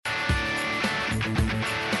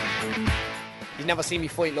He's never seen me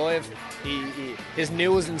fight live. His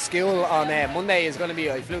news in school on Monday is going to be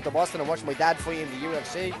I flew to Boston and watched my dad fight in the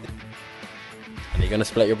UFC. And you're going to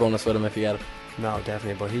split your bonus with him if you get it? No,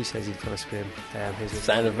 definitely, but he says he's going to scream.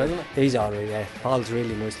 Sound isn't it? He's alright, yeah. Paul's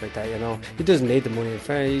really nice like that, you know. He doesn't need the money. In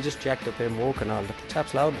fair, he just jacked up him work and all. The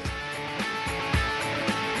chap's loud.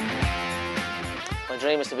 My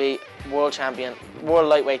dream is to be world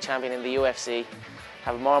lightweight champion in the UFC,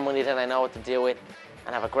 have more money than I know what to do with,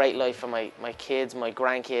 and have a great life for my kids, my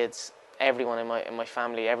grandkids, everyone in my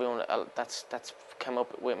family, everyone that's come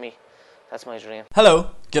up with me. That's my dream. Hello,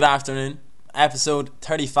 good afternoon. Episode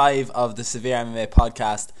 35 of the Severe MMA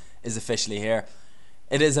podcast is officially here.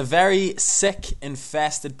 It is a very sick,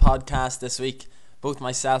 infested podcast this week. Both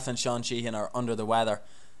myself and Sean Sheehan are under the weather.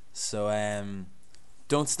 So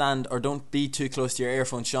don't be too close to your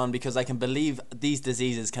earphones, Sean, because I can believe these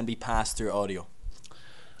diseases can be passed through audio.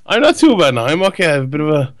 I'm not too bad now. I'm okay. I have a bit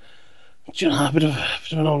of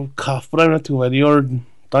an old cough, but I'm not too bad. You're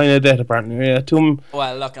dying of death apparently. Yeah,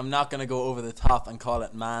 Well, look, I'm not going to go over the top and call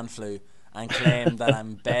it man flu and claim that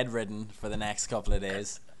I'm bedridden for the next couple of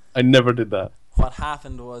days. I never did that. What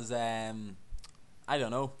happened was, I don't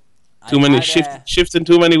know. Shifting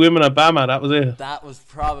too many women at Bama, that was it. That was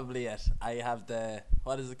probably it. I have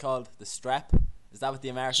what is it called? The strep? Is that what the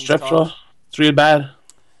Americans strep call it? It's real bad.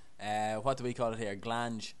 What do we call it here?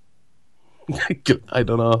 Glange. I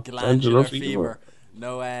don't know. Glandular fever.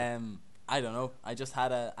 No, I don't know. I just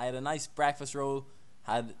had a nice breakfast roll,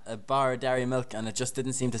 had a bar of dairy milk, and it just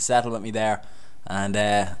didn't seem to settle with me there. And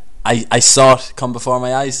I saw it come before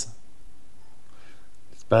my eyes.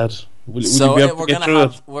 It's bad. We're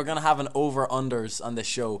gonna have an over-unders on this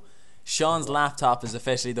show. Sean's laptop is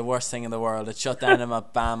officially the worst thing in the world. It shut down him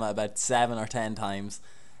at Bama about 7 or 10 times.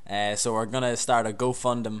 So we're gonna start a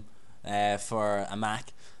GoFundMe for a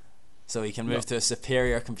Mac, so he can move to a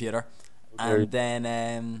superior computer. Okay. And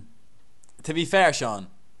then, to be fair, Sean,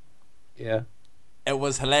 yeah, it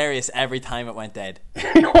was hilarious every time it went dead.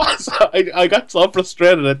 It was. I got so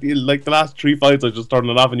frustrated at the last 3 fights. I just turned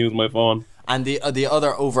it off and used my phone. And the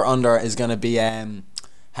other over-under is going to be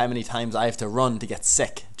how many times I have to run to get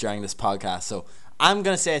sick during this podcast. So I'm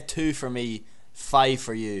going to say 2 for me, 5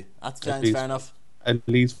 for you. That sounds fair enough. At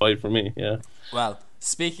least 5 for me, yeah. Well,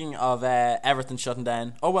 speaking of Everton shutting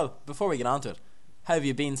down... Oh, well, before we get on to it, how have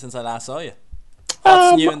you been since I last saw you?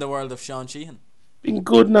 What's new in the world of Sean Sheehan? Been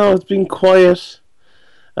good now. It's been quiet.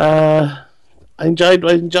 I enjoyed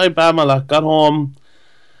Bama a lot. Got home...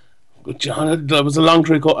 John, that was a long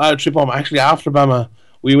trip home. Actually, after Bama,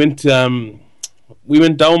 we went down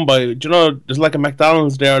by. Do you know? There's like a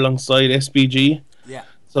McDonald's there alongside SBG. Yeah.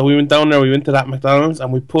 So we went down there. We went to that McDonald's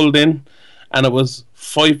and we pulled in, and it was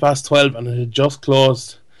 12:05, and it had just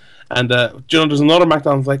closed. And do you know? There's another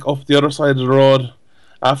McDonald's like up the other side of the road.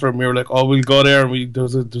 After it, we were like, "Oh, we'll go there." And there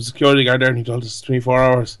was a security guard there, and he told us 24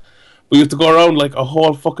 hours. We used to go around like a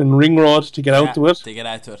whole fucking ring road to get out to it. To get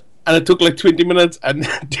out to it. And it took like 20 minutes, and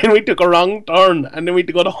then we took a wrong turn, and then we had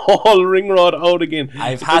to go the whole ring road out again.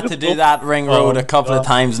 I've had to do that ring road a couple of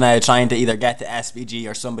times now, trying to either get to SBG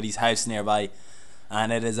or somebody's house nearby,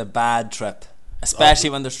 and it is a bad trip,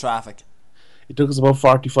 especially when there's traffic. It took us about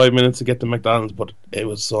 45 minutes to get to McDonald's, but it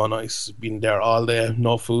was so nice. Being there all day,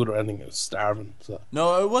 no food or anything, it was starving. So.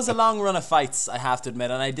 No, it was a long run of fights, I have to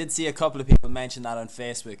admit, and I did see a couple of people mention that on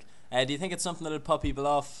Facebook. Do you think it's something that would put people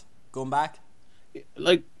off going back?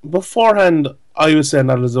 Like beforehand, I was saying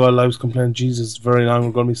that as well. I was complaining, Jesus, very long,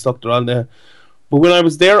 we're going to be stuck there all day. But when I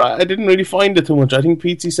was there, I didn't really find it too much. I think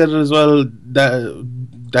Pete said it as well,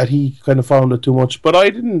 that he kind of found it too much. But I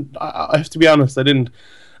didn't. I have to be honest, I didn't.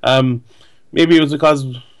 Maybe it was because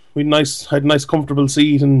we had a nice comfortable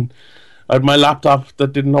seat, and I had my laptop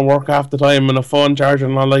that didn't work half the time, and a phone charger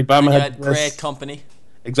and all. Like Bama had great company.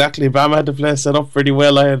 Exactly, Bama had the place set up pretty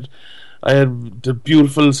well. I had the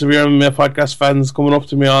beautiful Severe MMA podcast fans coming up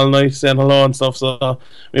to me all night saying hello and stuff, so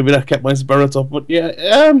maybe that kept my spirits up. But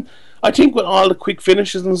yeah, I think with all the quick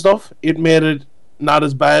finishes and stuff, it made it not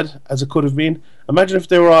as bad as it could have been. Imagine if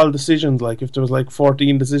they were all decisions, like if there was like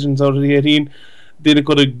 14 decisions out of the 18, then it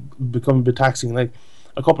could have become a bit taxing. Like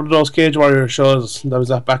a couple of those Cage Warrior shows that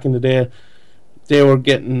was at back in the day, they were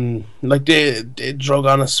getting, like they drug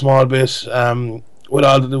on a small bit, with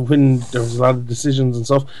all when there was a lot of decisions and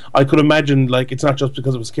stuff. I could imagine, like, it's not just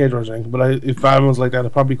because it was Cage Warriors or anything, but if Bama was like that, I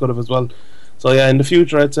probably could have as well. So yeah, in the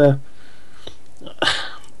future, I'd say,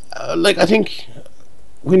 like, I think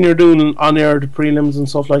when you're doing on-air the prelims and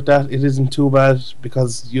stuff like that, it isn't too bad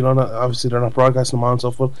because, you know, obviously they're not broadcasting them on and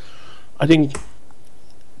stuff, but I think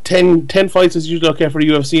 10 fights is usually okay for the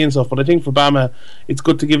UFC and stuff, but I think for Bama, it's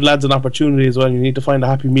good to give lads an opportunity as well. You need to find a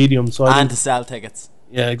happy medium. So and to sell tickets.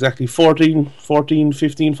 Yeah, exactly. 14,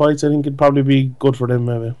 15 fights, I think it'd probably be good for them,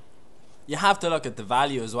 maybe. You have to look at the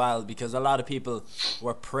value as well, because a lot of people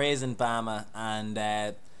were praising Bama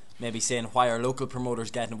and maybe saying, why are local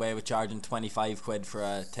promoters getting away with charging 25 quid for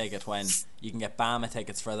a ticket when you can get Bama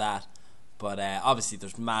tickets for that. But obviously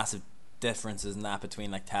there's massive differences in that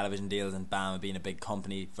between like television deals and Bama being a big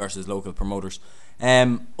company versus local promoters.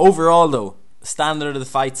 Overall though, standard of the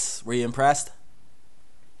fights, were you impressed?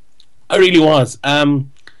 I really was.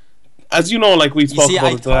 As you know, like we spoke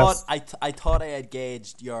about I thought I had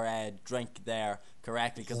gauged your drink there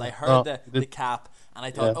correctly, because I heard the cap and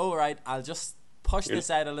I thought, oh right, I'll just push this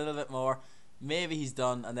out a little bit more. Maybe he's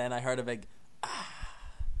done, and then I heard a big.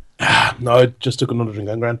 No, I just took another drink.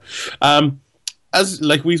 I'm grand. As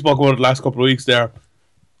like we spoke about it the last couple of weeks there,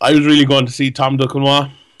 I was really going to see Tom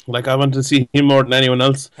Duquesnoy. Like I wanted to see him more than anyone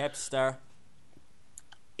else. Hipster.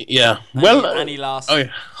 Yeah. And he lost. Oh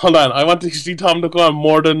yeah. Hold on. I want to see Tom Duquesnoy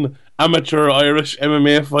more than amateur Irish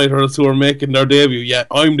MMA fighters who are making their debut. Yeah,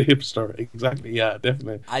 I'm the hipster. Exactly. Yeah,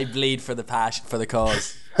 definitely. I bleed for the passion, for the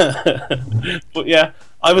cause. But yeah,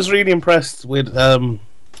 I was really impressed with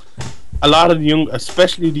a lot of the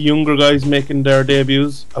especially the younger guys making their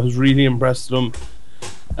debuts. I was really impressed with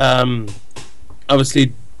them.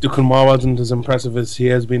 Obviously, Duquesnoy wasn't as impressive as he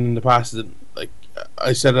has been in the past. Like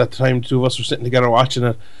I said at the time, two of us were sitting together watching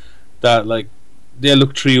it, that like they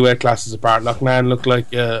look 3 weight classes apart. Loughnane looked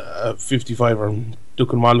like a 55er, and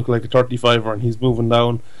Duquesnoy looked like a 35er, and he's moving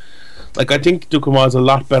down. Like I think Duquesnoy is a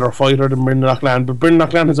lot better fighter than Brendan Loughnane, but Brendan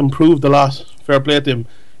Loughnane has improved a lot. Fair play to him.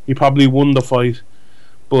 He probably won the fight,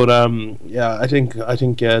 but yeah, I think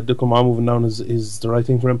Duquesnoy moving down is the right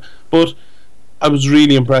thing for him. But I was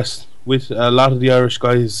really impressed with a lot of the Irish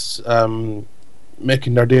guys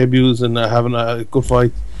making their debuts and having a good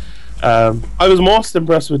fight. I was most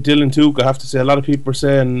impressed with Dylan Tuke, I have to say. A lot of people were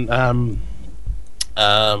saying Franz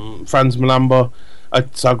Malamba. I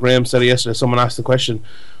saw Graham said it yesterday, someone asked the question,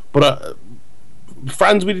 but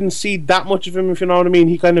Franz, we didn't see that much of him, if you know what I mean.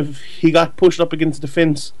 He got pushed up against the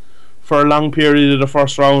fence for a long period of the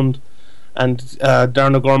first round, and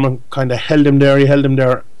Darren O'Gorman kind of held him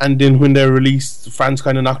there, and then when they released, Franz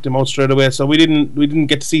kind of knocked him out straight away. So we didn't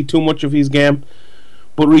get to see too much of his game.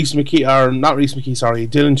 But Dylan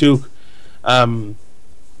Tuke,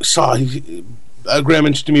 Graham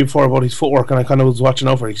mentioned to me before about his footwork, and I kind of was watching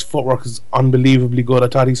out for it. His footwork is unbelievably good. I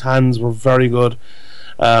thought his hands were very good.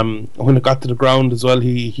 When it got to the ground as well,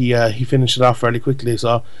 he finished it off fairly quickly.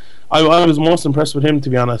 So I was most impressed with him, to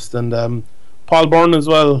be honest. And Paul Byrne as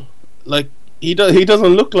well. Like he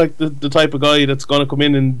doesn't look like the type of guy that's going to come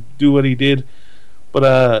in and do what he did. But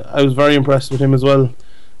I was very impressed with him as well.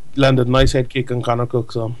 Landed a nice head kick on Conor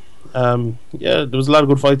Cook. So yeah, there was a lot of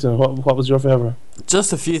good fights in it. What was your favourite?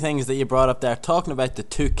 Just a few things that you brought up there. Talking about the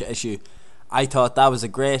Tuke issue, I thought that was a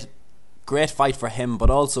great fight for him, but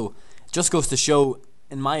also just goes to show,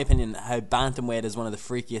 in my opinion, how bantamweight is one of the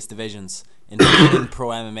freakiest divisions in pro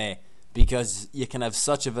MMA, because you can have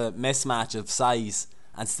such of a mismatch of size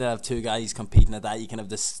and still have two guys competing at that. You can have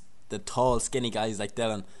the tall skinny guys like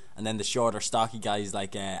Dylan, and then the shorter stocky guys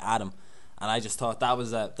like Adam. And I just thought that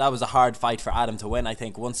was a hard fight for Adam to win. I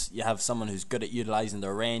think once you have someone who's good at utilising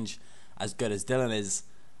their range, as good as Dylan is,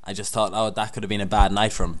 I just thought, oh, that could have been a bad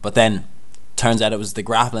night for him. But then turns out it was the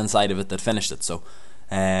grappling side of it that finished it. So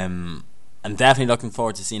I'm definitely looking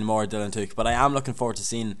forward to seeing more Dylan Tuke. But I am looking forward to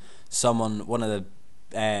seeing one of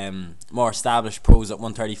the more established pros at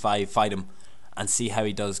 135 fight him and see how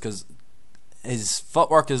he does, because his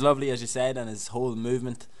footwork is lovely, as you said, and his whole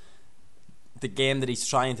movement, the game that he's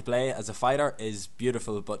trying to play as a fighter, is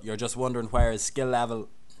beautiful. But you're just wondering where his skill level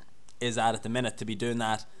is at the minute to be doing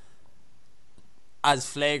that as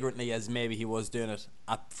flagrantly as maybe he was doing it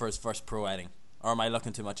for his first pro outing. Or am I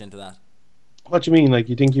looking too much into that? What do you mean? Like,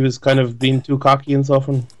 you think he was kind of being too cocky and stuff?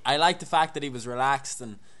 And I like the fact that he was relaxed,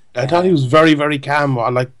 and I thought he was very, very calm,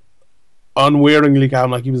 like unwearingly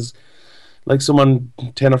calm. Like he was like someone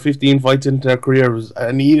 10 or 15 fights into their career,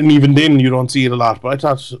 and even then you don't see it a lot. But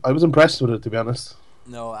I was impressed with it, to be honest.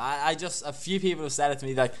 No, I just, a few people have said it to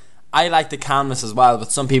me, like, I like the calmness as well,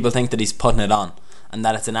 but some people think that he's putting it on and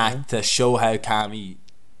that it's an act to show how calm he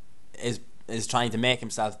is trying to make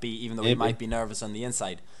himself be, even though he might be nervous on the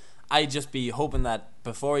inside. I'd just be hoping that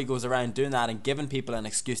before he goes around doing that and giving people an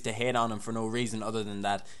excuse to hate on him for no reason other than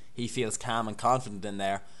that he feels calm and confident in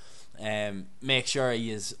there, make sure he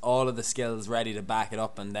has all of the skills ready to back it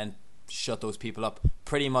up and then shut those people up.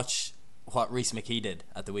 Pretty much what Rhys McKee did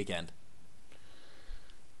at the weekend.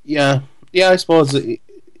 Yeah, I suppose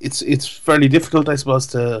it's fairly difficult, I suppose,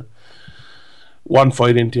 to one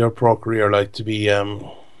fight into your pro career, like to be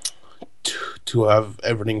to have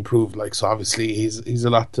everything proved. Like, so obviously he's a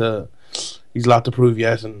lot to prove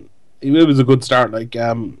yet, and it was a good start. Like,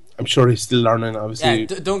 I'm sure he's still learning. Obviously,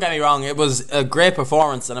 yeah. Don't get me wrong, it was a great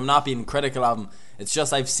performance, and I'm not being critical of him. It's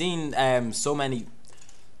just I've seen so many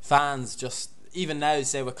fans just even now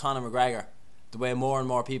say with Conor McGregor, the way more and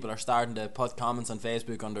more people are starting to put comments on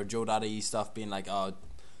Facebook under Joe Daddy stuff, being like, "Oh,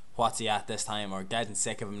 what's he at this time?" or getting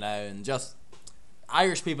sick of him now, and just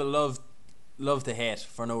Irish people love to hate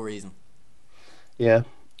for no reason. Yeah,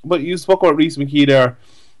 but you spoke about Rhys McKee there.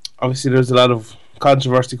 Obviously, there's a lot of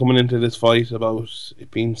controversy coming into this fight about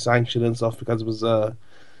it being sanctioned and stuff because it was a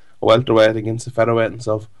welterweight against a featherweight and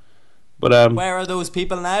stuff. But where are those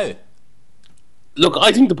people now? Look,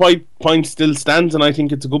 I think the point still stands, and I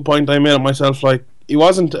think it's a good point. I made it myself. Like, it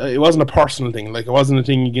wasn't a personal thing. Like, it wasn't a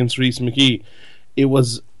thing against Rhys McKee. It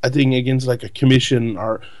was a thing against like a commission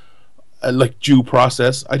or like due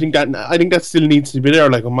process. I think that still needs to be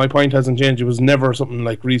there. Like, my point hasn't changed. It was never something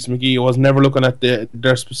like Rhys McKee. It was never looking at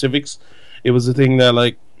their specifics. It was a thing that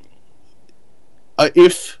like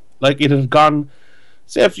if like it had gone.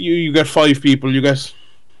 Say if you get 5 people, you get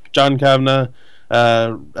John Kavanagh,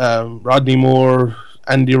 Rodney Moore,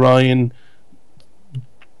 Andy Ryan,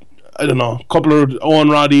 I don't know, a couple of Owen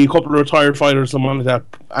Roddy, a couple of retired fighters, someone like that,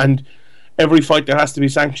 and every fight that has to be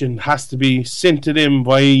sanctioned has to be sent to them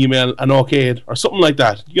via email and okayed or something like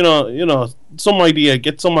that. You know, some idea,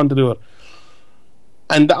 get someone to do it,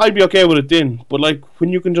 and I'd be okay with it then. But like when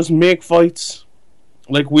you can just make fights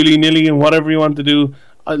like willy nilly and whatever you want to do,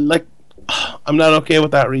 I'm not okay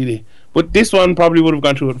with that really. But this one probably would have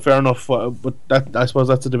gone through it, fair enough. But that, I suppose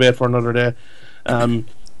that's a debate for another day.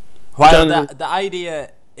 While the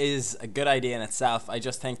idea is a good idea in itself, I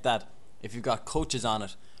just think that if you've got coaches on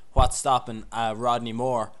it, what's stopping Rodney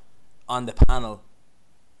Moore on the panel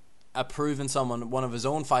approving one of his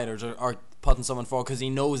own fighters, or putting someone forward because he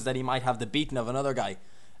knows that he might have the beating of another guy,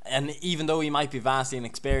 and even though he might be vastly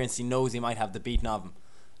inexperienced, he knows he might have the beating of him.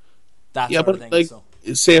 That yeah, sort but of thing, like, so.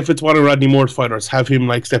 Say if it's one of Rodney Moore's fighters, have him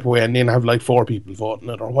like step away and then have like 4 people voting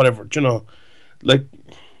it or whatever. You know, like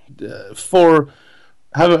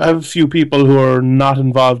have a few people who are not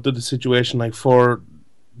involved in the situation, like for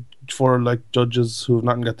like judges who have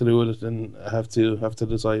nothing got to do with it and have to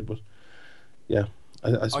decide. But yeah,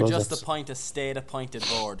 I suppose. Or just appoint a state appointed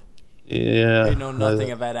board. Yeah, who know nothing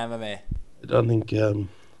about MMA. I don't think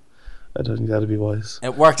that'd be wise.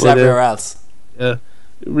 It works everywhere else. Yeah.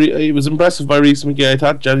 It was impressive by Rhys McKee. I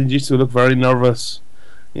thought Johnny Jiu-Jitsu looked very nervous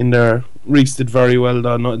in there. Rhys did very well,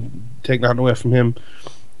 though, not take nothing away from him.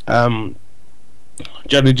 Johnny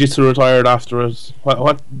Jiu-Jitsu retired afterwards.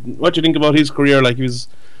 What do you think about his career? Like, he's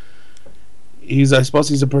I suppose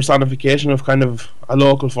he's a personification of kind of a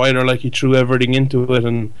local fighter. Like, he threw everything into it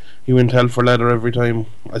and he went hell for leather every time.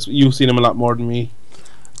 You've seen him a lot more than me.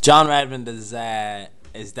 John Redmond is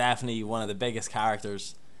definitely one of the biggest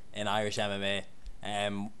characters in Irish MMA.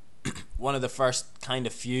 One of the first kind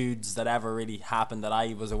of feuds that ever really happened that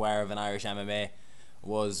I was aware of in Irish MMA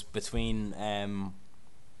was between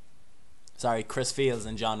Chris Fields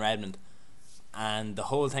and John Redmond, and the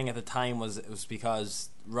whole thing at the time was because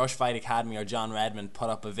Rush Fight Academy or John Redmond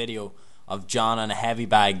put up a video of John on a heavy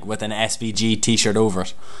bag with an SBG t-shirt over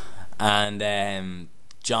it, and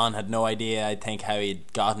John had no idea, I think, how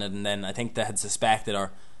he'd gotten it, and then I think they had suspected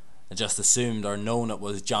or just assumed or known it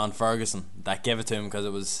was John Ferguson that gave it to him because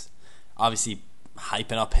it was obviously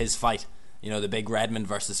hyping up his fight, the big Redmond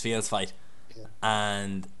versus Fields fight. Yeah.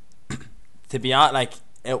 And to be honest, like,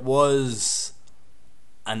 it was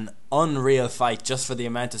an unreal fight just for the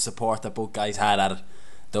amount of support that both guys had at it.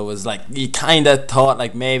 There was like, you kind of thought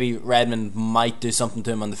like maybe Redmond might do something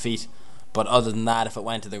to him on the feet, but other than that, if it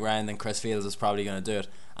went to the ground, then Chris Fields was probably going to do it.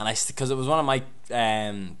 And because it was one of my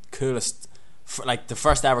coolest, like the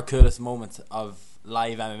first ever coolest moment of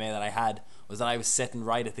live MMA that I had was that I was sitting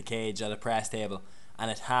right at the cage at a press table, and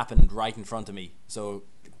it happened right in front of me. So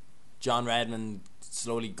John Redmond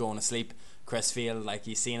slowly going to sleep, Chris Field, like,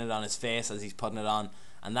 he's seen it on his face as he's putting it on,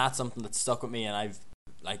 and that's something that stuck with me, and I've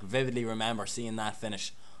like vividly remember seeing that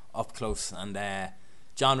finish up close. And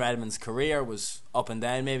John Redmond's career was up and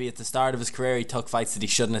down. Maybe at the start of his career he took fights that he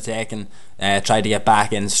shouldn't have taken, tried to get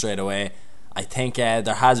back in straight away. I think there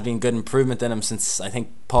has been good improvement in him since I think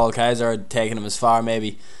Paul Kaiser had taken him as far. Maybe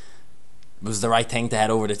it was the right thing to head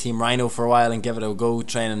over to Team Rhino for a while and give it a go,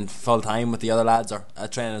 training full time with the other lads, or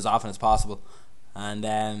training as often as possible.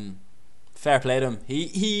 And fair play to him.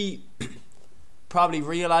 He probably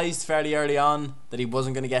realised fairly early on that he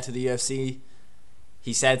wasn't going to get to the UFC.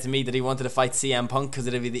 He said to me that he wanted to fight CM Punk because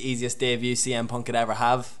it'd be the easiest debut CM Punk could ever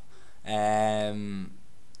have.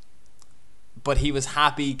 But he was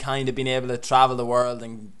happy kind of being able to travel the world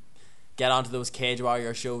and get onto those Cage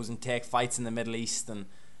Warrior shows and take fights in the Middle East and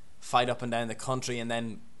fight up and down the country, and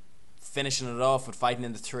then finishing it off with fighting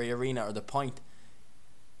in the 3 Arena or the Point.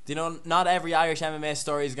 You know, not every Irish MMA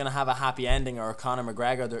story is going to have a happy ending, or a Conor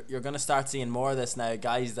McGregor. You're going to start seeing more of this now,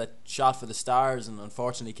 guys that shot for the stars and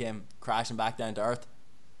unfortunately came crashing back down to earth.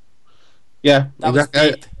 Yeah, that exactly.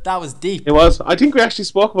 was deep. That was deep. It was. I think we actually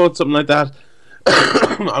spoke about something like that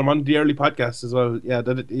on one of the early podcasts as well. Yeah,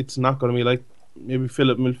 that it's not going to be like maybe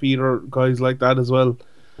Philip Milfeed or guys like that as well.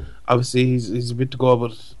 Obviously, he's a bit to go,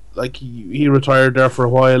 but like he retired there for a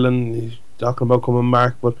while and he's talking about coming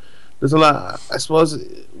back. But there's a lot, I suppose,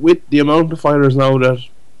 with the amount of fighters now that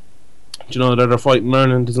that are fighting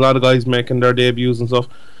Ireland. There's a lot of guys making their debuts and stuff.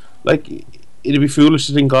 Like, it'd be foolish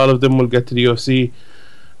to think all of them will get to the UFC.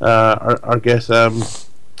 Or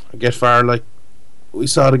get far. Like we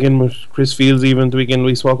saw it again with Chris Fields. Even the weekend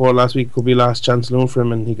we spoke about last week could be last chance alone for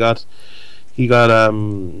him, and he got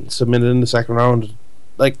submitted in the second round.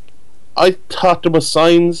 Like, I thought there was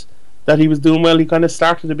signs that he was doing well. He kind of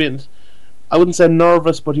started a bit, I wouldn't say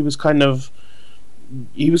nervous, but he was kind of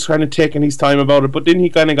taking his time about it. But then he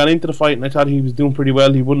kind of got into the fight, and I thought he was doing pretty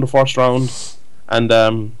well. He won the first round, and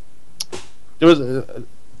there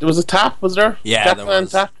was a tap, was there? Yeah, there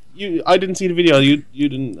was. Tap. I didn't see the video. You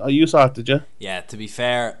didn't. You saw it, did you? Yeah. To be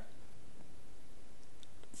fair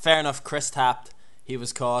enough. Chris tapped. He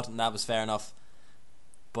was caught, and that was fair enough.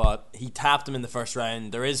 But he tapped him in the first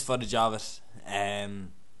round. There is footage of it.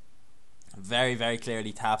 Very, very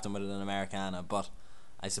clearly tapped him with an Americana. But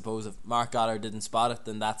I suppose if Mark Goddard didn't spot it,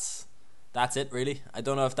 then that's it, really. I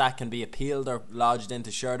don't know if that can be appealed or lodged into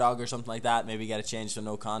Sherdog or something like that. Maybe get it changed to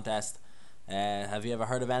no contest. Have you ever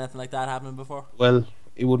heard of anything like that happening before? Well,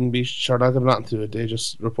 it wouldn't be Sherdog have nothing to it. They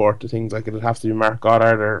just report the things. Like, it'd have to be Mark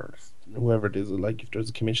Goddard or whoever it is, like if there's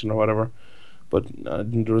a commission or whatever. But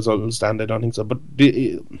the result will stand. I don't think so. But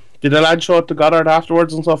did the lad show it to Goddard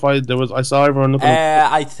afterwards and stuff? I saw everyone looking.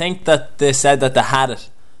 I think that they said that they had it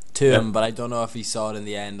to him, but I don't know if he saw it in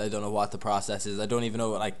the end. I don't know what the process is. I don't even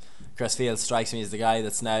know. Like, Chris Fields strikes me as the guy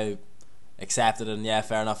that's now accepted it, and yeah,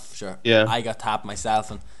 fair enough. Sure. Yeah. I got tapped myself,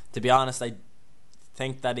 and to be honest, I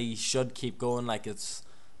think that he should keep going. Like, I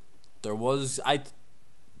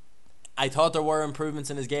thought there were improvements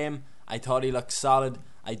in his game. I thought he looked solid.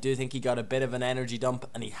 I do think he got a bit of an energy dump,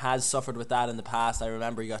 and he has suffered with that in the past. I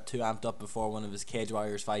remember he got too amped up before one of his Cage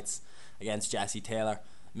Warriors fights against Jesse Taylor.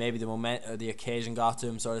 Maybe the occasion got to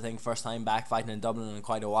him, sort of thing. First time back fighting in Dublin in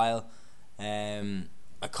quite a while.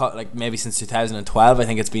 Like maybe since 2012, I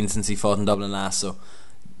think it's been since he fought in Dublin last. So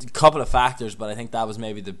a couple of factors, but I think that was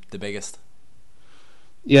maybe the biggest.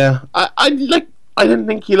 Yeah, I didn't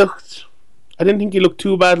think he looked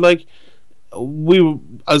too bad. Like,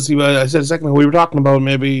 I said a second ago, we were talking about,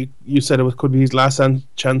 maybe you said could be his last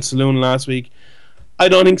chance saloon last week. I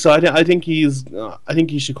don't think so. I think he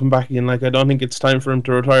should come back again. Like, I don't think it's time for him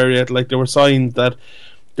to retire yet. Like, there were signs that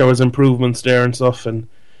there was improvements there and stuff, and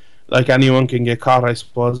like, anyone can get caught, I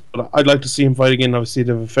suppose. But I'd like to see him fight again. Obviously,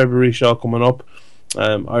 they have a February show coming up,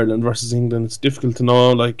 Ireland versus England. It's difficult to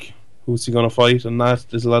know, like, who's he going to fight, and that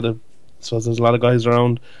there's a lot of guys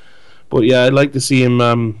around. But yeah, I'd like to see him.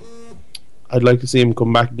 I'd like to see him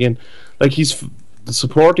come back again. Like, the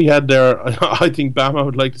support he had there. I think Bama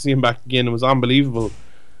would like to see him back again. It was unbelievable.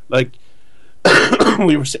 Like,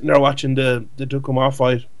 we were sitting there watching the Tucumar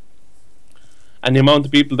fight, and the amount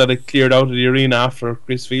of people that had cleared out of the arena after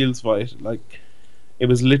Chris Fields' fight, like, it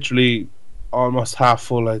was literally almost half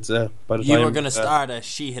full, I'd say. By the time you were going to start a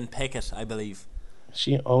Sheehan picket, I believe.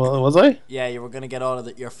 Was I? Yeah, you were going to get all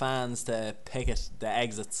of your fans to picket the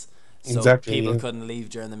exits, so exactly, people couldn't leave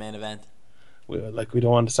during the main event. We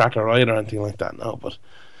don't want to start a riot or anything like that now, but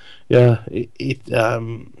yeah,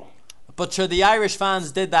 But sure, the Irish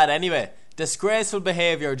fans did that anyway. Disgraceful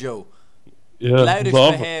behaviour, Joe. Yeah, loutish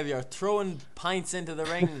behaviour, throwing pints into the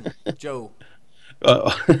ring, Joe.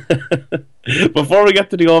 Before we get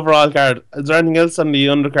to the overall card, is there anything else on the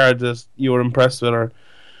undercard that you were impressed with, or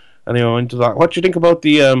anyway into that? What do you think about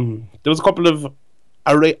the there was a couple of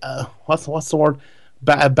what's the word?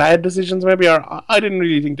 Bad decisions, maybe, or I didn't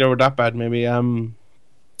really think they were that bad. Maybe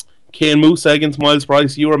Kane Musa against Miles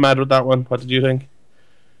Price. You were mad with that one. What did you think?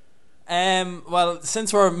 Well,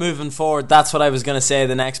 since we're moving forward, that's what I was going to say.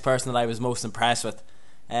 The next person that I was most impressed with.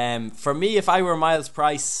 For me, if I were Miles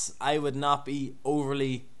Price, I would not be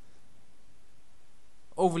overly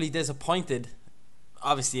disappointed.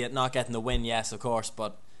 Obviously, at not getting the win, yes, of course,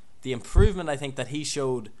 but the improvement I think that he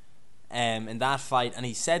showed in that fight, and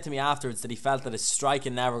he said to me afterwards that he felt that his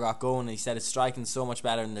striking never got going. He said his striking so much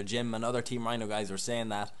better in the gym, and other Team Rhino guys were saying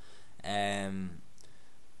that.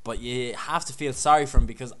 but you have to feel sorry for him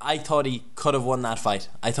because I thought he could have won that fight.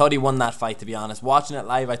 I thought he won that fight, to be honest. Watching it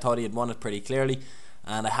live, I thought he had won it pretty clearly,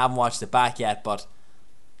 and I haven't watched it back yet, but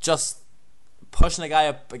just pushing a guy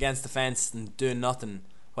up against the fence and doing nothing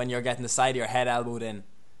when you're getting the side of your head elbowed in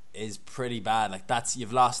is pretty bad. Like,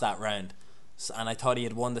 you've lost that round. And I thought he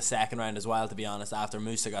had won the second round as well, to be honest, after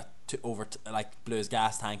Musa got blew his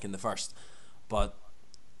gas tank in the first. But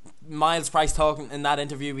Miles Price talking in that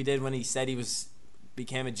interview we did when he said he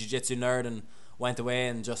became a jiu-jitsu nerd and went away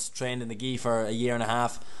and just trained in the gi for a year and a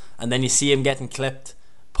half, and then you see him getting clipped,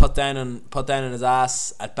 put down on his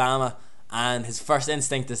ass at Bama, and his first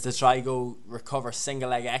instinct is to try go recover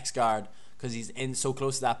single leg X guard because he's in so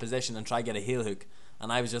close to that position and try get a heel hook.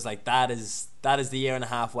 And I was just like, that is the year and a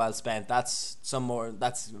half well spent. That's a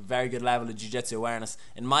very good level of jiu-jitsu awareness,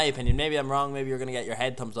 in my opinion. Maybe I'm wrong, maybe you're going to get your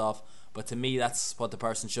head thumbs off, but to me that's what the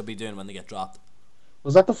person should be doing when they get dropped.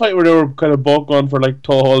 Was that the fight where they were kind of both going for like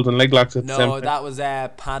toe holds and leg locks at the same time? No, that was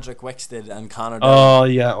Patrick Wickstead and Conor Dillon. Oh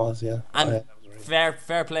yeah, it was, yeah. And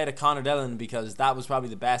fair play to Conor Dillon, because that was probably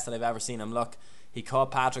the best that I've ever seen him look. He caught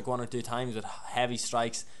Patrick one or two times with heavy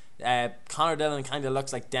strikes. Conor Dillon kind of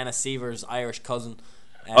looks like Dennis Seaver's Irish cousin.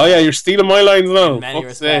 Oh yeah, you're stealing my lines now. In many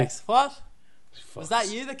respects. What? Was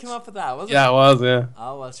that you that came up with that? Was it? Yeah, it was. Yeah.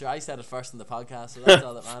 Oh well, sure. I said it first in the podcast, so that's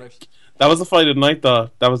all that matters. That was the fight of the night,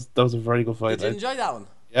 though. That was a very good fight. Did you enjoy that one?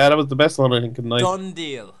 Yeah, that was the best one I think of the night. Done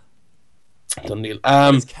deal.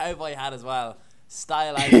 His cowboy hat as well.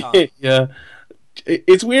 Style icon. Yeah.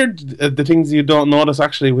 It's weird the things you don't notice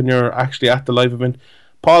actually when you're actually at the live event.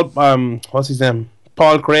 What's his name?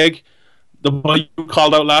 Paul Craig, the boy you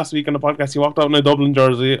called out last week on the podcast. He walked out in a Dublin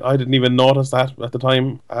jersey. I didn't even notice that at the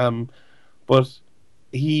time. But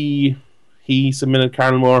he submitted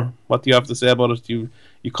Carl Moore. What do you have to say about it?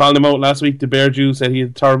 You called him out last week. The Bear Jew said he had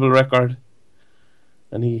a terrible record,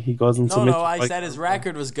 and he goes and submits. No, I said his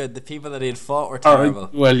record was good. The people that he had fought were terrible.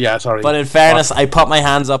 Well, yeah, sorry. But in fairness, I put my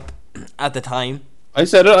hands up at the time. I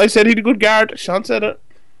said it. I said he had a good guard. Sean said it.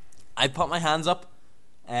 I put my hands up.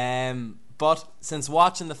 But since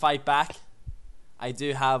watching the fight back, I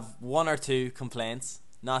do have one or two complaints.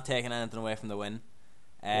 Not taking anything away from the win.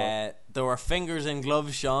 There were fingers in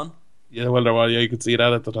gloves, Sean. Yeah, well, there was. Yeah, you could see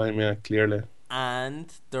that at the time. Yeah, clearly.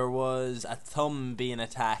 And there was a thumb being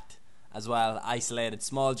attacked as well, isolated,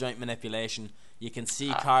 small joint manipulation. You can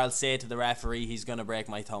see Carl say to the referee, "He's going to break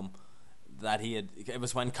my thumb." It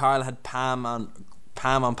was when Carl had palm on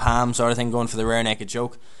palm sort of thing going for the rear naked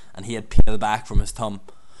choke, and he had peeled back from his thumb.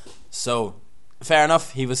 So fair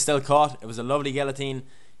enough, he was still caught. It was a lovely guillotine.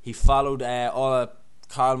 He followed all of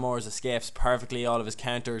Carl Moore's escapes perfectly, all of his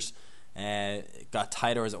counters. Got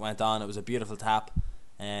tighter as it went on. It was a beautiful tap.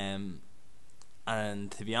 And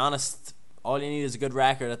to be honest, all you need is a good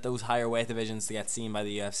record at those higher weight divisions to get seen by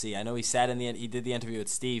the UFC. I know he said he did the interview with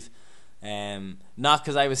Steve, not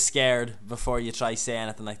because I was scared before you try say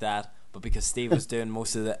anything like that, but because Steve was doing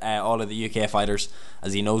most of all of the UK fighters,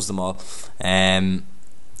 as he knows them all.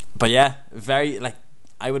 But yeah,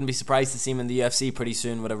 I wouldn't be surprised to see him in the UFC pretty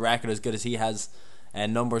soon with a record as good as he has,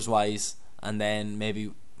 numbers wise, and then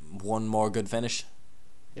maybe one more good finish.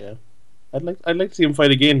 Yeah, I'd like to see him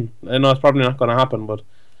fight again. I know it's probably not going to happen, but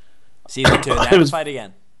see the two of them fight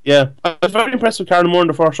again. Yeah, I was very impressed with Carl Moore in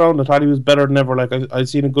the first round. I thought he was better than ever. Like I'd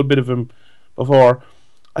seen a good bit of him before.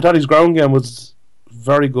 I thought his ground game was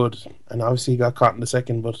very good, and obviously he got caught in the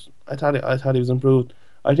second. But I thought he was improved.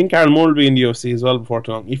 I think Carl Moore will be in the UFC as well before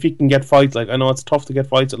too long if he can get fights. Like I know it's tough to get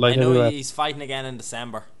fights at light heavyweight. I know he's fighting again in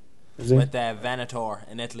December. Is he? With Venator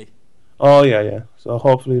in Italy. Oh yeah. So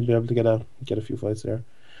hopefully he'll be able to get a few fights there.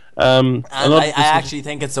 And I actually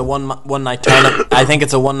think it's a one night tournament. I think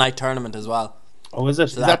it's a one night tournament as well. Oh, is it?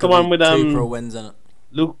 So is that the one with 2 pro wins in it?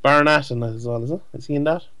 Luke Barnett in that as well? Is it? Is he in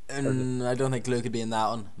that? I don't think Luke would be in that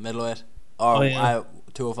one. Middleweight or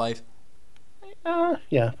 205.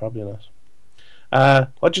 Yeah, probably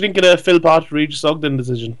not. What do you think of the Philpott Regis Ogden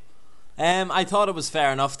decision? I thought it was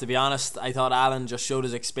fair enough, to be honest. I thought Alan just showed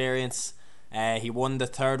his experience. He won the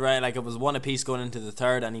third round, like it was one apiece going into the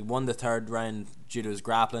third, and he won the third round due to his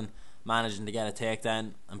grappling, managing to get a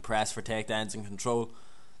takedown and press for takedowns and control.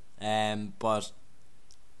 But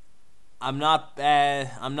I'm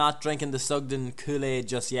not drinking the Sugden Kool-Aid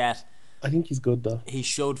just yet. I think he's good though. He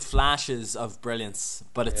showed flashes of brilliance,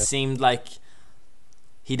 but it seemed like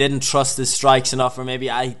he didn't trust his strikes enough, or maybe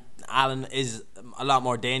Alan is a lot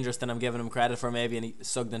more dangerous than I'm giving him credit for, maybe, and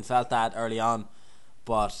Sugden felt that early on.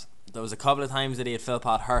 But there was a couple of times that he had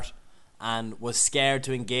Philpott hurt and was scared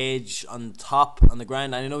to engage on the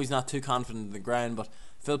ground. I know he's not too confident in the ground, but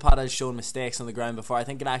Philpott has shown mistakes on the ground before. I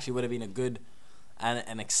think it actually would have been a good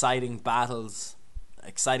and exciting battles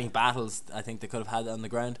exciting battles I think they could have had on the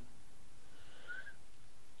ground.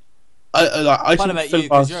 I What think about you? Philpott,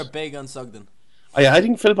 Because you're big on Sugden. I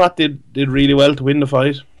think Philpott did really well to win the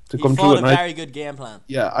fight, to He come through fought it. a And very good game plan.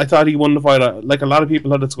 I thought he won the fight. Like a lot of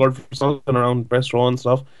people had it scored for Sugden around best row and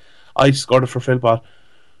stuff. I scored it for Philpott.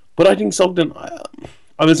 But I think Sugden,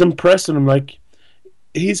 I was impressed with him. Like,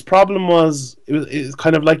 his problem was, it was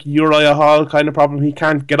kind of like Uriah Hall kind of problem. He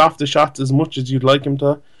can't get off the shots as much as you'd like him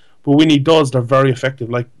to. But when he does, they're very effective.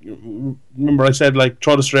 Like, remember I said, like,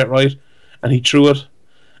 throw the straight right, and he threw it.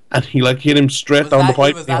 And he like hit him straight down the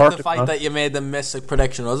pipe. Was He that hurt the fight that you made the miss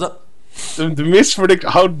prediction, was it? The mispredict.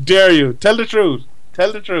 How dare you? Tell the truth.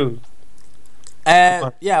 Tell the truth.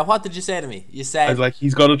 Yeah, what did you say to me? You said I was like,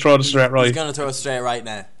 he's going to throw the straight right. He's going to throw it straight right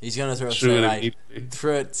now. He's going to throw it Threw straight it right. immediately.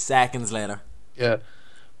 Threw it seconds later. Yeah.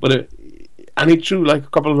 But and he threw like a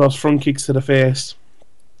couple of those front kicks to the face.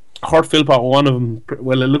 Hurt Philpott, one of them.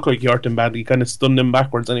 Well, it looked like he hurt him badly. He kind of stunned him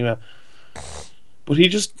backwards anyway. But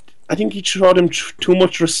I think he showed him too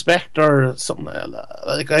much respect or something.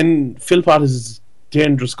 Like, Philpott is a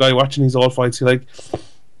dangerous guy. Watching his old fights,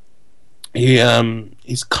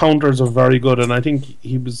 his counters are very good, and I think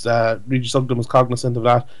Regis Sugden was cognizant of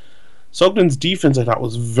that. Sugden's defense, I thought,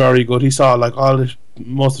 was very good. He saw like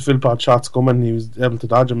most of Philpott's shots coming, and he was able to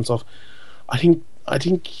dodge them and stuff. I think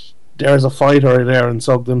there's a fighter there in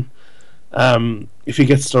Sugden. If he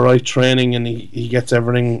gets the right training and he gets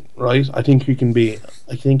everything right, I think he can be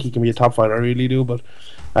a top fighter. I really do. But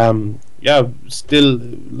still,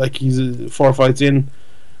 like, he's 4 fights in.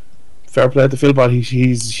 Fair play to Philpott. He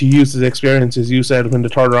used his experience, as you said, when the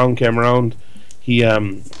third round came around. He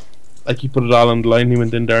put it all on the line. He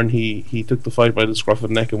went in there and he took the fight by the scruff of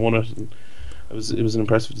the neck and won it. And it was an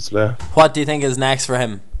impressive display. What do you think is next for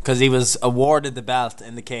him? Because he was awarded the belt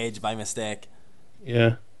in the cage by mistake.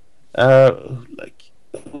 Yeah. Like,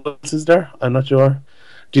 what else is there? I'm not sure.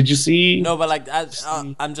 Did you see? No, but like,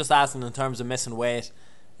 I'm just asking in terms of missing weight.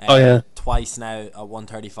 Twice now at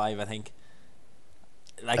 135, I think.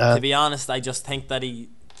 Like, to be honest, I just think that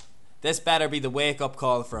this better be the wake up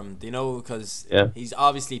call for him. Do you know? Because he's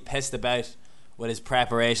obviously pissed about with his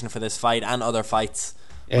preparation for this fight and other fights.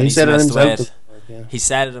 Yeah, he said it himself. He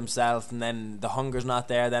said it himself, and then the hunger's not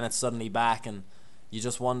there. Then it's suddenly back, and you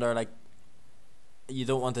just wonder, like, you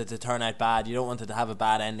don't want it to turn out bad. You don't want it to have a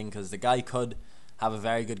bad ending, because the guy could have a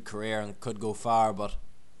very good career and could go far. But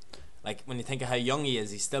like, when you think of how young he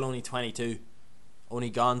is, he's still only 22, only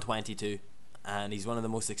gone 22, and he's one of the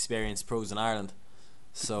most experienced pros in Ireland.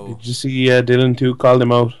 So did you see Dylan too called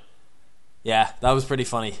him out? Yeah, that was pretty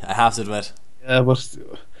funny, I have to admit. Yeah, but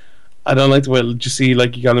I don't like the way. Did you see,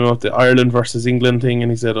 like, he called him out the Ireland versus England thing,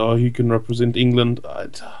 and he said, "Oh, he can represent England."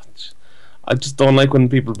 I just don't like when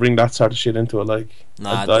people bring that sort of shit into it. Like,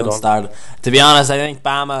 nah, don't start it. To be honest, I think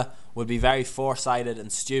Bama would be very foresighted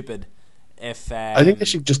and stupid if. I think they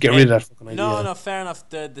should just get rid of that fucking idea. No, fair enough.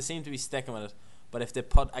 They seem to be sticking with it. But if they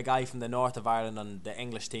put a guy from the north of Ireland on the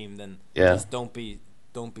English team, then just don't be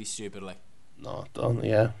stupid. Like, no, don't.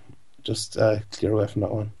 Yeah, just clear away from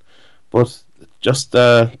that one. But just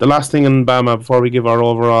the last thing in Bama before we give our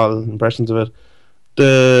overall impressions of it,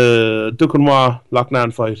 the Duquesnoy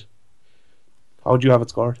Loughnane fight. How would you have it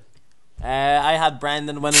scored? I had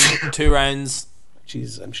Brendan winning 2 rounds.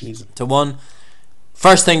 Jesus, I'm sneezing. To 1.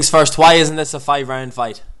 First things first, why isn't this a 5-round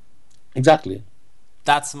fight? Exactly.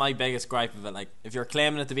 That's my biggest gripe of it. Like, if you're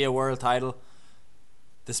claiming it to be a world title,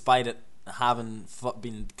 despite it having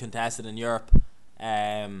been contested in Europe,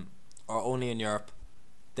 or only in Europe,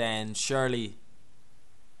 then surely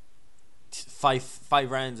five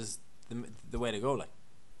rounds is the way to go. Like,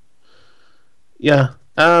 yeah.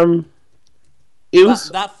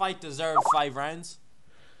 That fight deserved 5 rounds.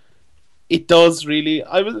 It does, really.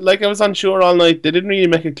 I was unsure all night. They didn't really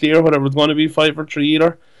make it clear whether it was going to be 5 or 3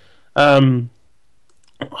 either. I'd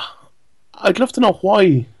love to know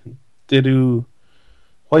why they do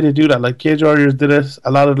that. Like, Cage Warriors did it.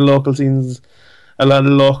 A lot of the local scenes, a lot of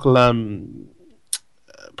the local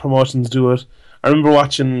promotions do it. I remember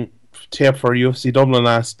watching tape for UFC Dublin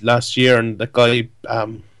last year, and that guy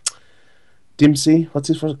Dempsey, what's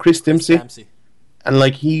his first? Chris Dempsey. And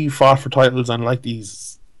like, he fought for titles on like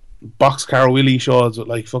these boxcar Willie shows with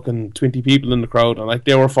like fucking 20 people in the crowd, and like,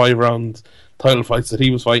 they were 5-round title fights that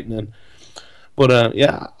he was fighting in. But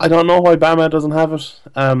I don't know why Bama doesn't have it.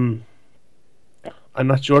 I'm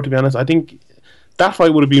not sure, to be honest. I think that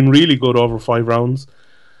fight would have been really good over 5 rounds.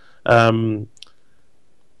 Who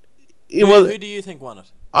do you think won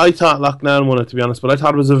it? I thought Loughnane won it, to be honest, but I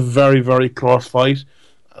thought it was a very, very close fight.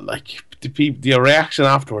 Like, the reaction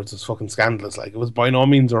afterwards was fucking scandalous. Like, it was by no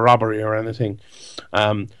means a robbery or anything.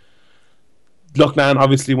 Lucknan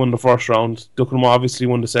obviously won the first round, Duckenwa obviously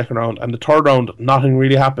won the second round, and the third round, nothing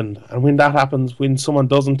really happened. And when that happens, when someone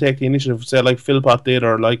doesn't take the initiative, say like Philpott did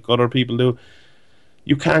or like other people do,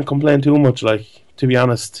 you can't complain too much, like, to be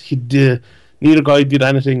honest. Neither guy did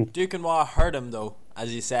anything. Dukenwa hurt him though,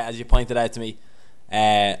 as you pointed out to me.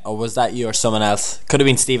 Or was that you or someone else? Could have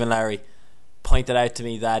been Stephen Lowry. Pointed out to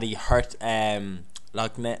me that he hurt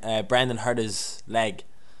Brendan hurt his leg.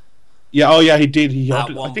 Yeah, he did. I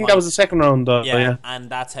think point. that was the second round. Yeah, and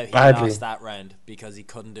that's how he Badly. lost that round, because he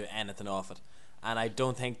couldn't do anything off it. And I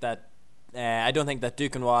don't think that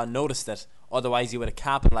Dukenwa noticed it. Otherwise, he would have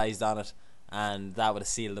capitalised on it, and that would have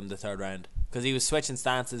sealed him the third round. Because he was switching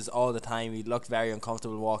stances all the time. He looked very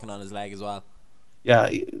uncomfortable walking on his leg as well. Yeah,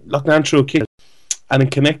 Lucknan threw a kick and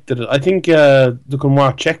it connected it. I think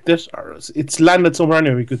Dukenwa checked it, or it's landed somewhere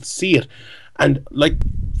anyway. We could see it, and like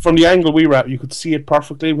from the angle we were at, you could see it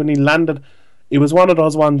perfectly when he landed. It was one of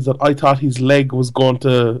those ones that I thought his leg was going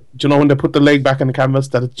to, do you know when they put the leg back in the canvas,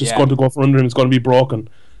 that it's just going to go for under him, it's going to be broken.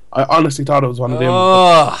 I honestly thought it was one of them.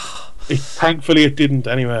 Thankfully it didn't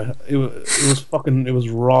anyway. It was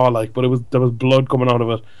raw, like, but there was blood coming out of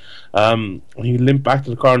it. He limped back to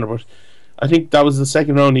the corner, but I think that was the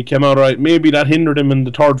second round. He came out right. Maybe that hindered him in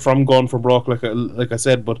the third from going for broke, like I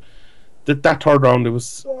said, but that third round, it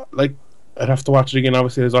was like, I'd have to watch it again.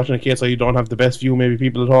 Obviously, I was watching a case so you don't have the best view. Maybe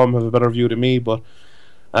people at home have a better view than me, but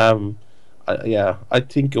I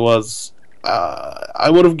think it was. I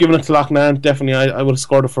would have given it to Loughnane. Definitely, I would have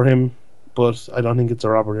scored it for him, but I don't think it's a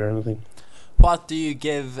robbery or anything. What do you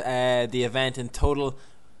give the event in total?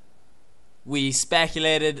 We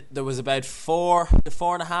speculated there was about 4,000 to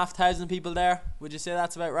 4,500 people there. Would you say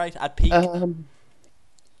that's about right at peak?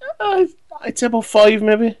 I'd say about 5,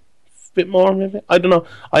 maybe. Bit more maybe, I don't know.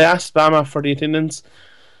 I asked Bama for the attendance.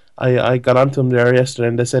 I got onto them there yesterday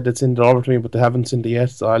and they said they'd send it over to me, but they haven't sent it yet,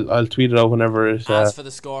 so I'll tweet it out whenever it ask for the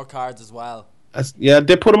scorecards as well.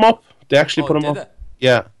 They put them up. They actually put them up. It?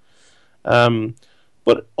 Yeah.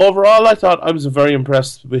 But overall I thought I was very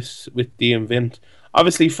impressed with the event.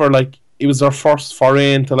 Obviously for like, it was their first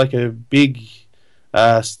foray into like a big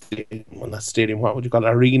stadium, what would you call it,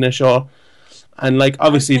 arena show. And like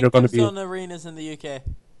obviously they're going to be done arenas in the UK.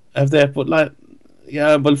 Have they? But like,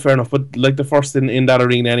 yeah, well, fair enough. But like the first in that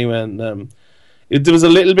arena anyway, and it was a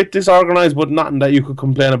little bit disorganized, but nothing that you could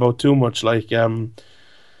complain about too much. Like the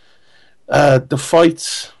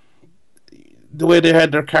fights, the way they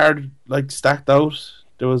had their card like stacked out,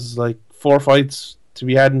 there was like 4 fights to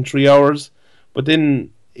be had in 3 hours, but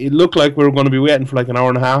then it looked like we were going to be waiting for like an hour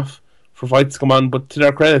and a half for fights to come on. But to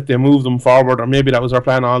their credit, they moved them forward, or maybe that was their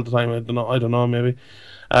plan all the time. I don't know. Maybe.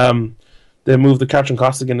 They moved the Catch and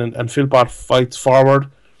Costigan and Philpott fights forward,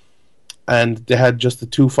 and they had just the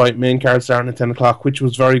 2-fight main card starting at 10 o'clock, which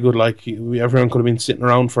was very good. Like, everyone could have been sitting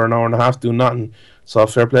around for an hour and a half doing nothing, so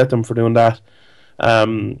fair play to them for doing that.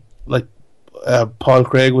 Paul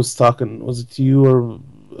Craig was talking, was it to you or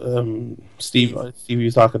Steve? Steve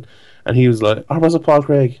was talking, and he was like, or was it Paul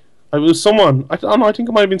Craig? It was someone, I don't know, I think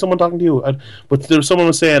it might have been someone talking to you, but there was someone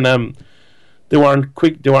was saying they weren't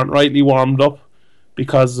rightly warmed up,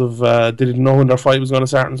 because of they didn't know when their fight was going to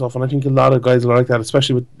start and stuff. And I think a lot of guys are like that,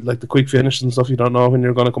 especially with like the quick finish and stuff. You don't know when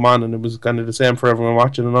you're going to come on, and it was kind of the same for everyone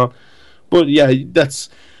watching and all. But yeah, that's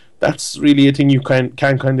really a thing you can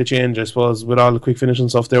kind of change, I suppose. With all the quick finish and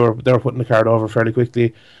stuff, they were putting the card over fairly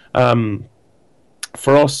quickly.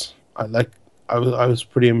 For us, I was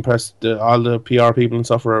pretty impressed. All the PR people and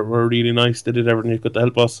stuff were really nice. They did everything they could to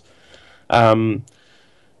help us. The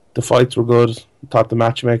fights were good. Thought the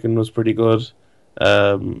matchmaking was pretty good.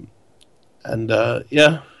 I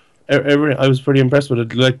was pretty impressed with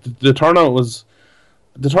it. Like the turnout was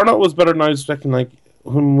better than I was expecting. Like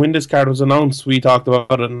when this card was announced, we talked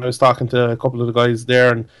about it, and I was talking to a couple of the guys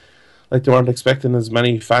there, and like they weren't expecting as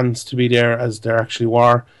many fans to be there as there actually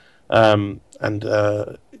were, that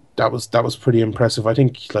was pretty impressive. I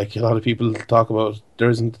think like a lot of people talk about there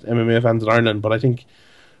isn't MMA fans in Ireland, but I think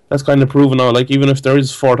that's kind of proven now. Like even if there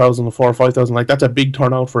is 4,000 or 5,000, like that's a big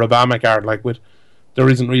turnout for a BAMA card. Like there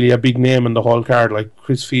isn't really a big name in the whole card. Like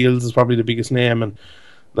Chris Fields is probably the biggest name, and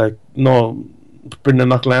like Brendan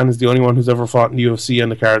Loughnane is the only one who's ever fought in the UFC on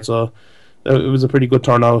the card. So it was a pretty good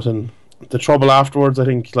turnout. And the trouble afterwards, I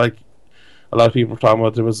think, like a lot of people were talking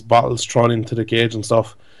about, there was bottles thrown into the cage and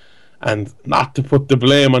stuff. And not to put the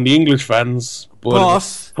blame on the English fans, but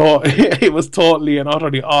it was totally and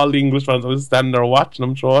utterly all the English fans. I was standing there watching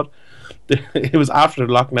them throw it. It was after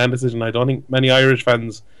the Loughnane decision. I don't think many Irish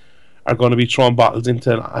fans are going to be throwing bottles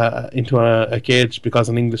into a cage because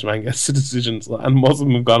an Englishman gets the decision, and most of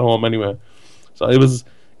them have gone home anyway. So it was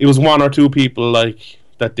 1 or 2 people like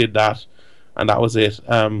that did that, and that was it.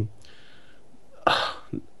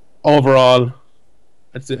 overall,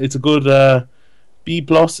 it's a good B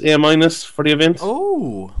plus, A minus for the event.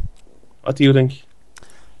 Oh. What do you think?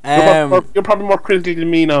 You're probably more critical than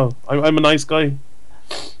me now. I'm a nice guy.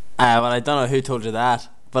 Well, I don't know who told you that,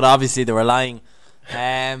 but obviously they were lying.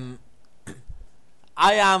 I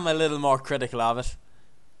am a little more critical of it.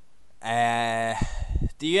 The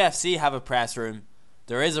UFC have a press room.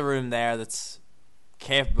 There is a room there that's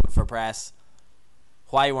capable for press.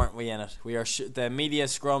 Why weren't we in it? We are the media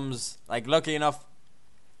scrums. Like, lucky enough.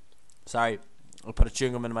 Sorry, I'll put a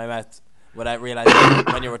chewing gum in my mouth without realizing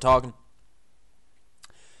when you were talking.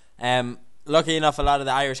 Lucky enough, a lot of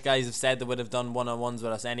the Irish guys have said they would have done one-on-ones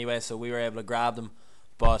with us anyway, so we were able to grab them.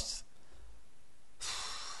 But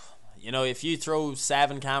you know, if you throw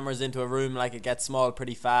 7 cameras into a room, like, it gets small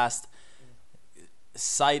pretty fast.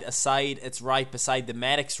 Side aside, it's right beside the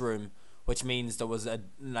medics room, which means there was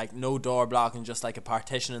no door blocking, just like a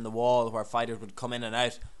partition in the wall where fighters would come in and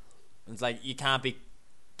out. It's like you can't be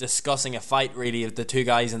discussing a fight really if the 2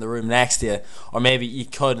 guys in the room next to you, or maybe you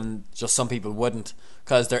could and just some people wouldn't,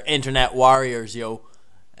 because they're internet warriors,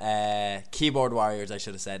 keyboard warriors, I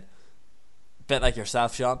should have said. Bit like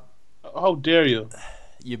yourself, Sean. How dare you?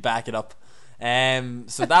 You back it up.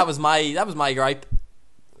 So that was my gripe.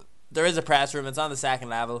 There is a press room. It's on the 2nd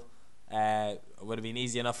level. It would have been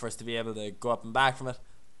easy enough for us to be able to go up and back from it.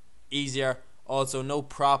 Easier. Also, no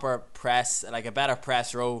proper press, like a better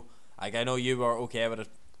press row. Like, I know you were okay with it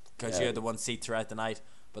because you had the one seat throughout the night,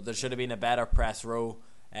 but there should have been a better press row.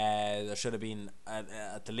 There should have been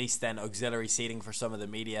at the least then auxiliary seating for some of the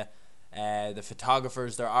media. The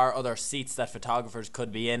photographers, there are other seats that photographers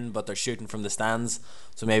could be in, but they're shooting from the stands,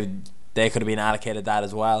 so maybe they could have been allocated that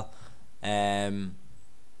as well.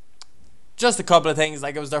 Just a couple of things.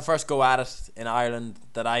 Like, it was their first go at it in Ireland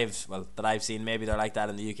that I've seen. Maybe they're like that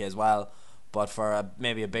in the UK as well, but for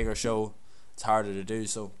maybe a bigger show, it's harder to do.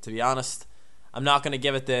 So, to be honest, I'm not going to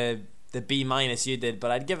give it the B minus you did, but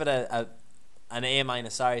I'd give it an A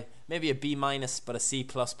minus. Sorry, maybe a B minus, but a C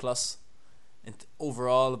plus plus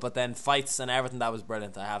overall. But then fights and everything, that was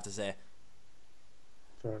brilliant, I have to say.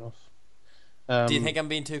 Fair enough. Do you think I'm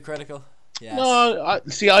being too critical? Yes. No,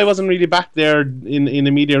 I wasn't really back there in the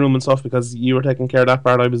media room and stuff because you were taking care of that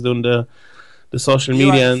part. I was doing the social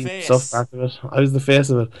media and stuff part of it. I was the face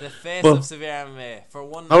of it. The face of Severe MMA for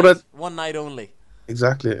one night only.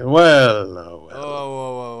 Exactly. Well, no.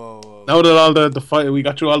 Whoa. Now that all the fight, we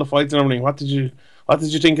got through all the fights and everything. What did you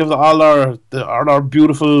think of all our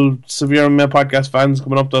beautiful Severe MMA podcast fans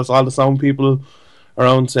coming up to us, all the sound people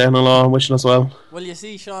around saying hello and wishing us well? Well, you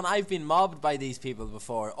see, Sean, I've been mobbed by these people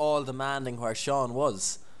before, all demanding where Sean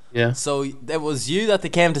was. Yeah. So it was you that they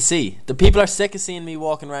came to see. The people are sick of seeing me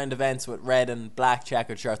walking around events with red and black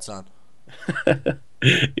checkered shirts on.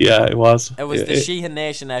 Yeah, it was. It was the Sheehan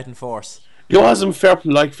Nation out in force. It was fair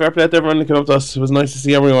play to everyone that came up to us. It was nice to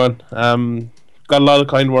see everyone. Got a lot of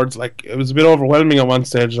kind words. Like, it was a bit overwhelming at one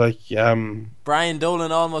stage. Like, Brian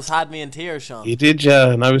Dolan almost had me in tears, Sean. He did,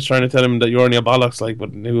 yeah. And I was trying to tell him that you're only a bollocks, like, but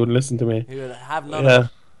he wouldn't listen to me. He would have none of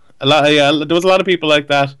it. There was a lot of people like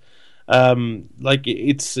that. Like,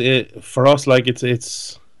 it's for us, like,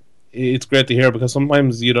 it's great to hear, because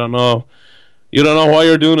sometimes you don't know why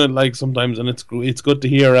you're doing it, like, sometimes, and it's good to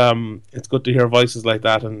hear voices like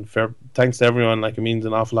that, and thanks to everyone. Like, it means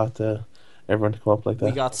an awful lot to everyone to come up like that.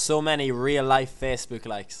 We got so many real life Facebook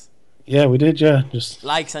likes. Yeah, we did. Yeah, just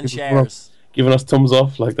likes and shares, giving us thumbs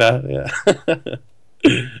up like that. Yeah.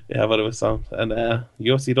 Yeah, but it was sound. And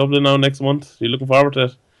UFC Dublin now next month. Are you looking forward to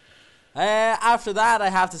it? After that, I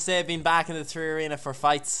have to say, I've been back in the 3 Arena for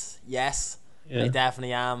fights. Yes, I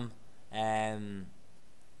definitely am. I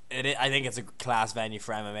think it's a class venue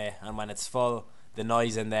for MMA, and when it's full, the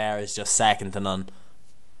noise in there is just second to none.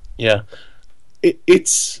 Yeah,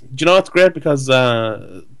 it's great because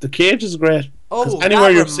the cage is great. Oh,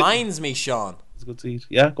 that reminds me, Sean. It's good to eat.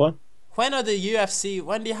 Yeah, go on. When are the UFC?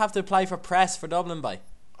 When do you have to apply for press for Dublin by?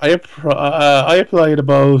 I applied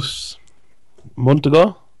about a month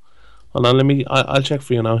ago. Hold on, I'll check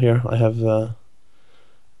for you now. Here, I have.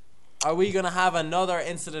 Are we gonna have another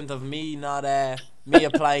incident of me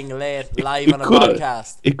applying late live on a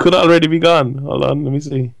podcast? It could already be gone. Hold on, let me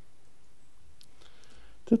see.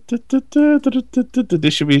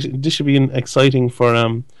 This should be exciting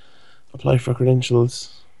for apply for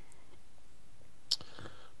credentials.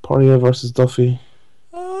 Poirier versus Duffy.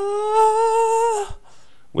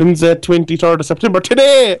 Wednesday, 23rd of September.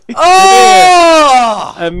 Today!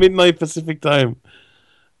 Oh! Today! At midnight Pacific time.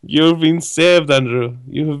 You've been saved, Andrew.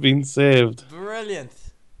 You have been saved. Brilliant.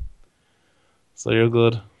 So you're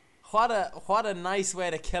good. What a nice way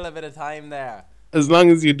to kill a bit of time there. As long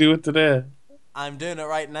as you do it today. I'm doing it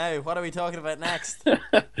right now. What are we talking about next?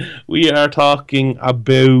 We are talking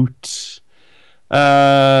about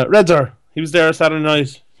Redzer. He was there Saturday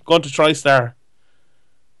night. Going to TriStar.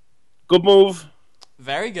 Good move.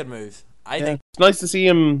 Very good move. I think It's nice to see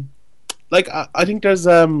him. Like, I think there's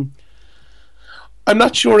I'm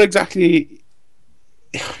not sure exactly.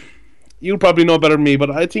 You probably know better than me,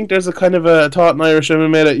 but I think there's a kind of a thought in Irish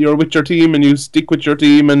MMA that you're with your team and you stick with your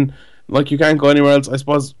team and like you can't go anywhere else. I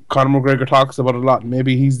suppose Conor McGregor talks about it a lot.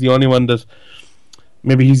 Maybe he's the only one that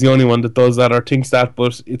does that or thinks that.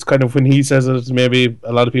 But it's kind of when he says it, maybe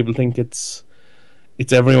a lot of people think it's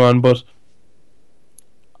everyone. But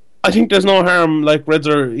I think there's no harm. Like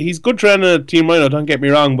Redzer, he's good training at Team Rhino. Don't get me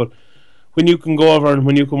wrong, but when you can go over and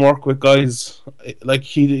when you can work with guys, like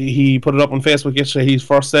he put it up on Facebook yesterday. His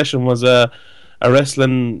first session was a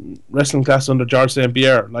wrestling class under George St.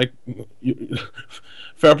 Pierre. Like,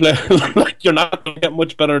 fair play. Like, you're not going to get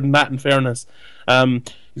much better than that. In fairness, he's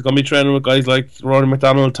going to be training with guys like Rory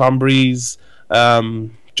McDonald, Tom Breeze,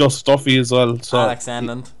 Just Duffy as well. So Alex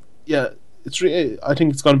Enland. Yeah, I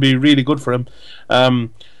think it's going to be really good for him.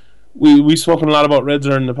 We've spoken a lot about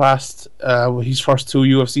Redzer in the past. His first 2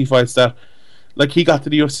 UFC fights that, like, he got to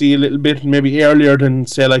the UFC a little bit maybe earlier than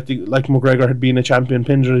say like McGregor had been a champion,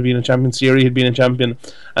 Pinger had been a champion, Siri had been a champion,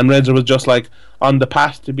 and Redzer was just like on the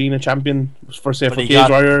path to being a champion for Cage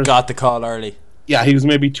Warriors. Got the call early. Yeah, he was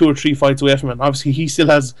maybe 2 or 3 fights away from it. And obviously, he still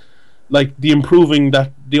has like the improving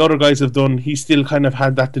that the other guys have done. He still kind of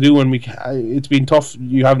had that to do, and it's been tough.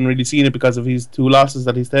 You haven't really seen it because of his 2 losses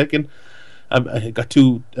that he's taken. He got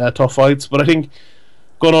 2 tough fights, but I think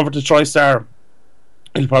going over to TriStar,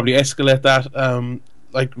 he'll probably escalate that.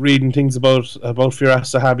 Like reading things about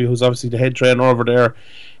Firas Zahabi, who's obviously the head trainer over there,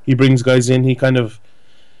 he brings guys in. He kind of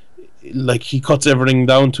like he cuts everything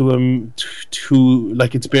down to him to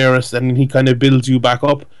like its barest, and he kind of builds you back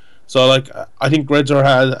up. So like I think Redzer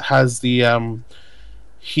has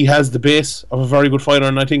the base of a very good fighter,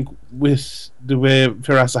 and I think with the way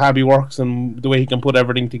Firas Zahabi works and the way he can put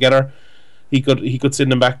everything together, he could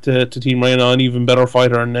send him back to Team Rhino, an even better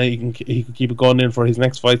fighter, and he could keep it going in for his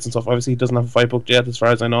next fights and stuff. Obviously, he doesn't have a fight booked yet, as far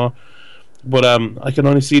as I know. But I can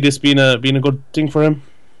only see this being a good thing for him.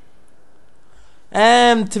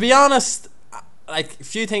 To be honest, like a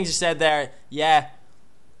few things you said there, yeah,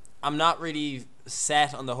 I'm not really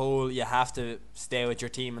set on the whole you have to stay with your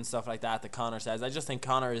team and stuff like that Conor says. I just think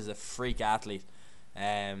Conor is a freak athlete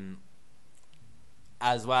as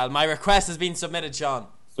well. My request has been submitted, Sean.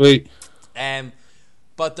 Sweet.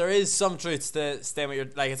 But there is some truths to stay with your,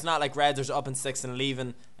 like, it's not like Redzer's up in 6 and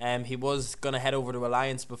leaving. He was going to head over to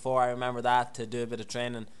Alliance before, I remember that, to do a bit of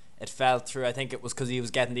training. It fell through. I think it was because he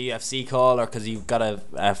was getting the UFC call, or because he got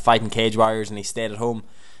a fight in Cage Warriors and he stayed at home.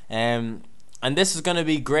 And this is going to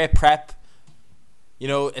be great prep. You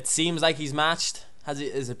know, it seems like he's matched. Has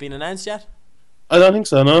it been announced yet? I don't think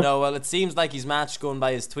so, no. No, well, it seems like he's matched, going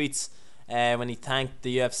by his tweets when he thanked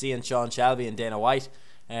the UFC and Sean Shelby and Dana White.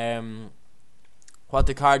 What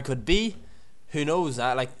the card could be, who knows?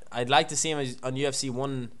 I'd like to see him on UFC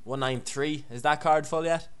 193. Is that card full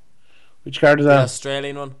yet? Which card is The that?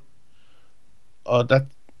 Australian one. Oh,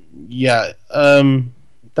 yeah.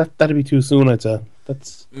 That'd be too soon, I'd say.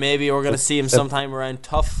 Maybe we're going to see him sometime around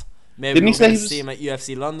Tough. Maybe Didn't he we're say going he to was- see him at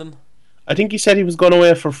UFC London. I think he said he was going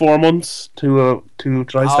away for 4 months to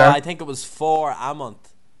TriStar. Oh, I think it was for a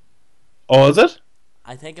month. Oh, is it?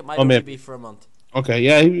 I think it might Oh, only maybe. be for a month. Okay,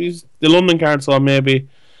 yeah, he's the London card, so maybe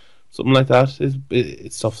something like that.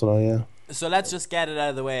 It's tough to know, yeah. So let's just get it out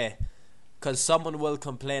of the way, because someone will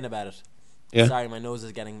complain about it. Yeah. Sorry, my nose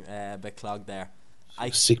is getting a bit clogged there.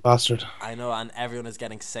 Sick bastard. I know, and everyone is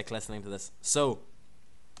getting sick listening to this. So,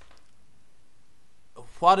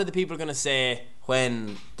 what are the people going to say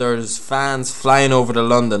when there's fans flying over to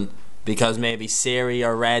London because maybe Siri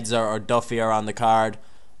or Redzer or Duffy are on the card,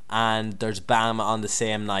 and there's Bama on the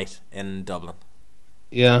same night in Dublin?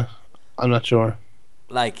 Yeah, I'm not sure.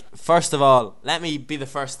 Like, first of all, let me be the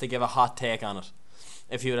first to give a hot take on it,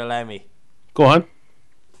 if you would allow me. Go on.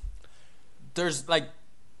 There's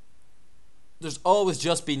always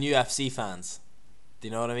just been UFC fans. Do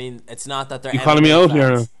you know what I mean? It's not that they're You calling me MMA out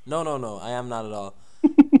here fans. No, I am not at all.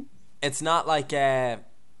 It's not like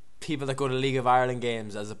people that go to League of Ireland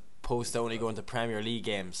games as opposed to only going to Premier League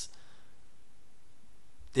games.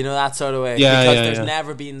 Do you know, that sort of way? Yeah, because yeah, there's yeah.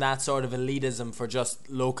 never been that sort of elitism for just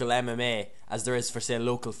local MMA as there is for, say,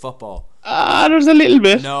 local football. There's a little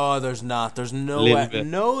bit. No, there's not. There's no Little way. bit.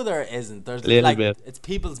 No, there isn't. There's Little like bit. it's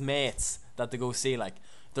people's mates that they go see. Like,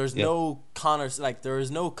 there's Yeah. no there is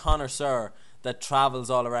no connoisseur that travels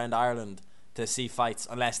all around Ireland to see fights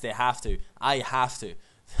unless they have to. I have to.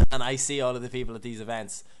 and I see all of the people at these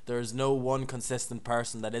events, there's no one consistent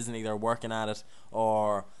person that isn't either working at it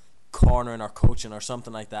or cornering or coaching or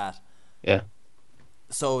something like that. Yeah.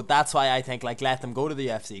 So that's why I think, like, let them go to the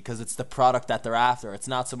UFC, because it's the product that they're after. It's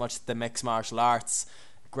not so much the mixed martial arts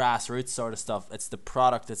grassroots sort of stuff. It's the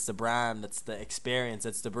product, it's the brand, it's the experience,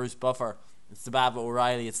 it's the Bruce Buffer, it's the Babbitt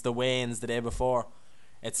O'Reilly, it's the Waynes the day before,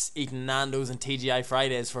 it's eating Nando's and TGI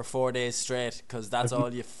Fridays for 4 days straight, because that's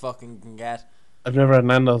all you fucking can get. I've never had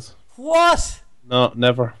Nando's. What? No,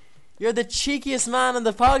 never. You're the cheekiest man in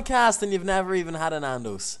the podcast and you've never even had a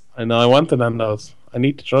Nando's. I know, I want the Nando's. I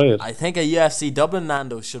need to try it. I think a UFC Dublin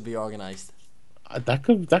Nando's should be organised. That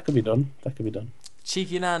could be done. That could be done.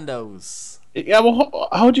 Cheeky Nando's. Yeah, well,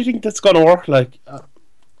 how do you think that's gonna work? Like,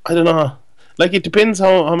 I don't know. Like, it depends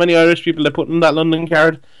how many Irish people they put in that London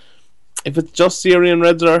card. If it's just Syrian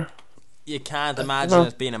Reds, or you can't imagine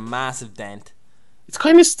it being a massive dent. It's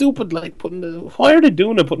kind of stupid. Like, why are they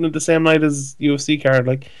doing it? Putting it the same night as UFC card?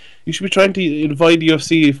 Like, you should be trying to invite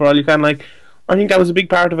UFC for all you can. Like, I think that was a big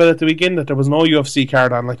part of it at the beginning, that there was no UFC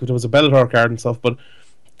card on. Like, there was a Bellator card and stuff, but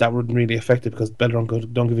that wouldn't really affect it because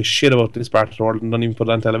Bellator don't give a shit about this part of the world and don't even put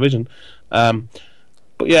it on television. But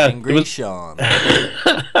yeah, Angry Sean.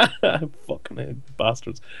 Fucking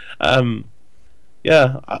bastards.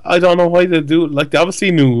 Yeah, I don't know why they do. Like, they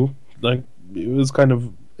obviously knew. Like, it was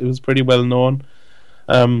pretty well known.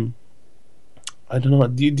 I don't know.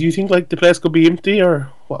 Do you think, like, the place could be empty,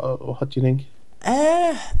 or what do you think?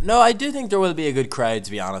 No, I do think there will be a good crowd,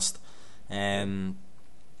 to be honest. But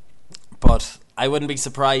I wouldn't be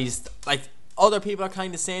surprised. Like, other people are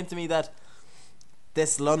kind of saying to me that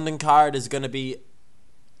this London card is going to be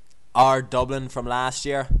our Dublin from last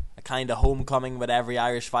year, a kind of homecoming with every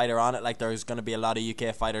Irish fighter on it. Like, there's going to be a lot of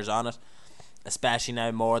UK fighters on it, especially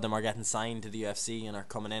now more of them are getting signed to the UFC and are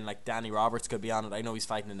coming in. Like, Danny Roberts could be on it. I know he's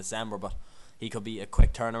fighting in December, but he could be a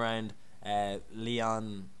quick turnaround.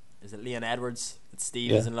 Leon Edwards that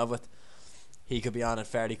Steve is in love with, he could be on it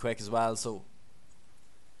fairly quick as well. So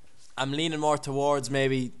I'm leaning more towards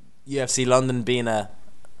maybe UFC London being a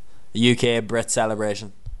UK Brit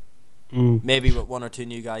celebration. Maybe with one or two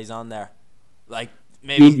new guys on there, like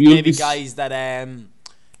maybe guys that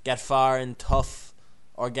get far and tough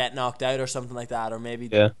or get knocked out or something like that, or maybe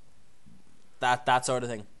that sort of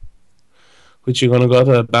thing. Which you gonna go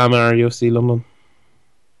to, Bama or UFC London?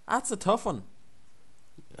 That's a tough one.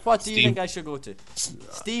 What do you think I should go to?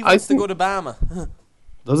 Steve wants to go to Bama.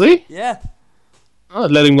 Does he? Yeah. Oh,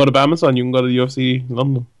 let him go to Bama, son. You can go to the UFC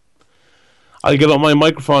London. I'll get up my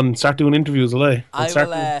microphone and start doing interviews, will I?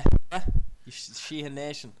 Sheehan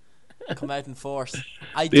Nation, come out in force.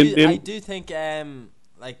 I do think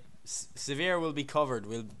like Severe will be covered.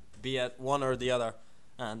 We'll be at one or the other,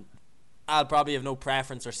 and I'll probably have no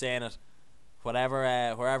preference or saying it.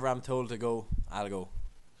 Wherever I'm told to go, I'll go.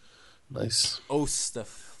 Nice. The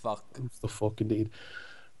fuck indeed.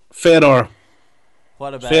 Fedor.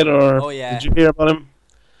 What about Fedor? Oh yeah. Did you hear about him?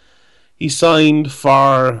 He signed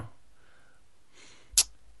for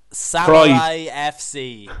Samurai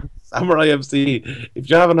FC. Samurai FC. If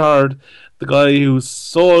you haven't heard, the guy who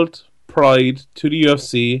sold Pride to the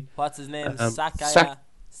UFC. What's his name? Sakababi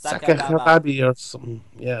or something.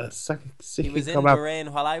 Yeah, he was in Bahrain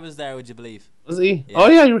while I was there, would you believe? Was he? Yeah. Oh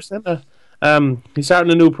yeah, you were saying that. He's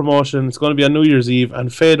starting a new promotion. It's going to be on New Year's Eve,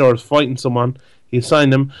 and Fedor's fighting someone. He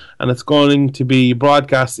signed him, and it's going to be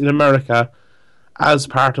broadcast in America as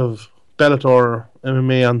part of Bellator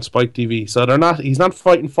MMA on Spike TV. So he's not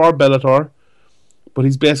fighting for Bellator, but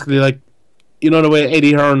he's basically like, you know the way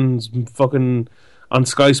Eddie Hearn's fucking on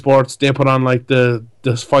Sky Sports, they put on like the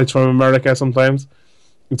fights from America sometimes.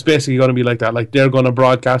 It's basically going to be like that. Like, they're going to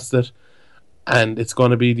broadcast it, and it's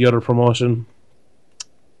going to be the other promotion.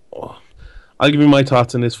 Oh, I'll give you my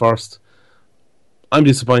thoughts on this first. I'm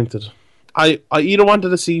disappointed. I either wanted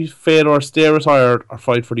to see Fedor stay retired or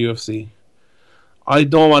fight for the UFC. I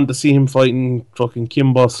don't want to see him fighting fucking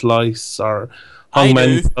Kimbo Slice or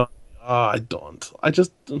Hangman. I don't.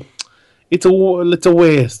 It's a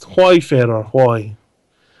waste. Why, Fedor? Why?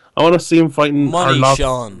 I want to see him fighting money,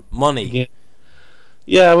 Sean. Money.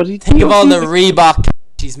 Yeah, but think of all the Reebok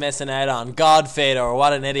he's missing out on. God, Fedor,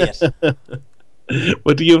 what an idiot.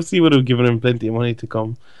 But the UFC would have given him plenty of money to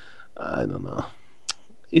come. I don't know.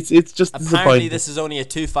 It's just apparently this is only a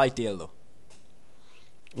 2-fight deal though.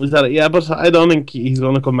 Was that it? Yeah, but I don't think he's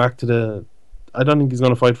going to come back to the. I don't think he's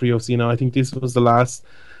going to fight for UFC now. I think this was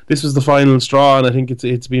the final straw, and I think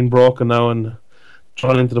it's been broken now and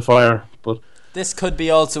thrown into the fire. But this could be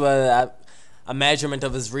also a measurement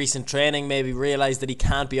of his recent training. Maybe realise that he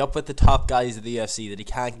can't be up with the top guys of the UFC, that he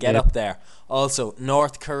can't get up there. Also,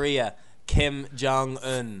 North Korea, Kim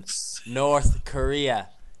Jong-un, North Korea.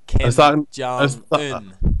 Kim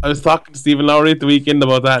was talking to Stephen Lowry at the weekend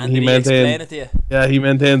about that, and did he he explain it maintains. to you? Yeah, he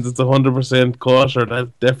maintains it's 100% kosher.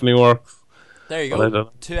 That definitely works. There you But I go.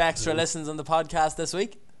 don't- 2 extra listens on the podcast this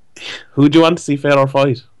week. Who do you want to see Fedor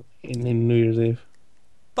fight in New Year's Eve?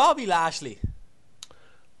 Bobby Lashley.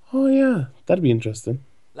 Oh yeah, that'd be interesting.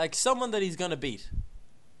 Like someone that he's going to beat.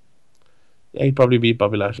 Yeah, he'd probably beat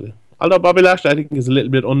Bobby Lashley. Although Bobby Lashley, I think, is a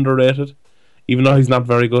little bit underrated, even though he's not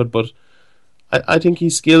very good. But I think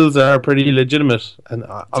his skills are pretty legitimate, and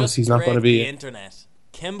obviously Just he's not going to break be. the internet.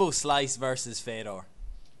 Kimbo Slice versus Fedor.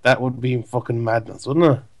 That would be fucking madness,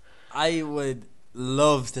 wouldn't it? I would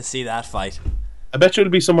love to see that fight. I bet you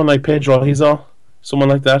it'll be someone like Pedro Hizo, someone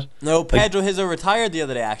like that. No, Pedro Hizo retired the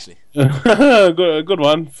other day, actually. good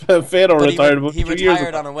one. Fedor But retired about he 3 years retired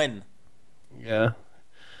ago. on a win. Yeah,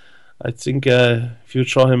 I think if you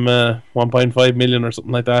throw him 1.5 million or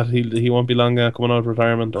something like that, he won't be long coming out of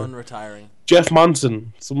retirement. Or Unretiring. Jeff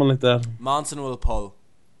Monson, someone like that. Monson will pull.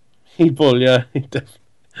 He'd pull, yeah.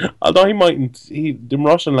 Although he mightn't. Them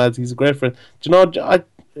Russian lads, he's a great friend. Do you know?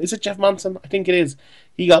 Is it Jeff Monson? I think it is.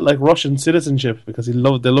 He got like Russian citizenship because they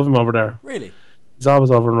love him over there. Really? He's always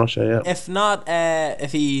over in Russia. Yeah. If not,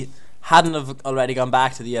 if he hadn't have already gone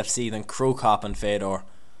back to the UFC, then Crow Cop and Fedor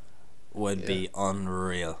would be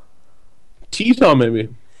unreal. Tito maybe.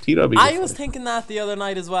 Tito. Be I good was for thinking that the other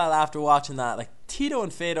night as well after watching that. Like Tito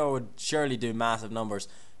and Fedor would surely do massive numbers.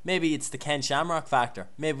 Maybe it's the Ken Shamrock factor.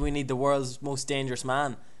 Maybe we need the world's most dangerous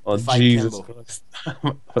man Oh to fight Jesus Kimbo. Christ!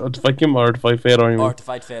 To fight Kimbo or to fight Fedor? You mean? Or to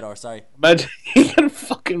fight Fedor, sorry. Imagine he got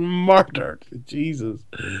fucking murdered. Jesus.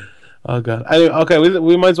 Oh god. Anyway, okay,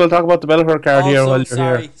 we might as well talk about the Bellator card here while Also,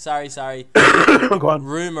 you're sorry. here. Go on.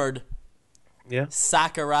 Rumoured Yeah,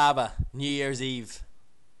 Sakuraba New Year's Eve.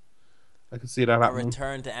 I could see that A happening.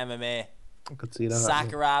 return to MMA. I could see that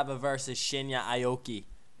happening. Sakuraba versus Shinya Aoki.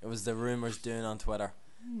 It was the rumours doing on Twitter.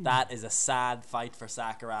 That is a sad fight for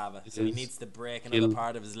Sakuraba. So he is. needs to break another He'll-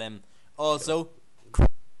 part of his limb. Also,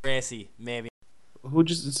 Gracie, maybe. Who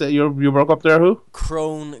just say you broke up there? Who?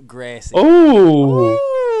 Crone Gracie. Oh.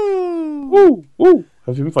 Ooh. Ooh.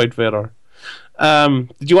 Have you been fight Fedor?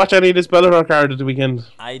 Did you watch any of this Bellator card at the weekend?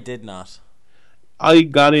 I did not. I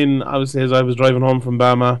got in obviously as I was driving home from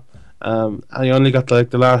Bama. I only got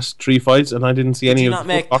like the last 3 fights, and I didn't see Did any you of not the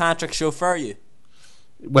make football. Patrick chauffeur you?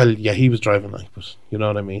 Well, yeah, he was driving, like, but you know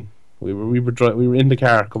what I mean. We were in the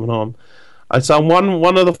car coming home. I saw one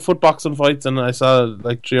of the footboxing fights, and I saw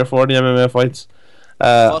like 3 or 4 of the MMA fights.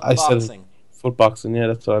 I said Footboxing. footboxing, yeah,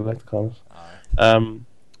 that's what I like to call it.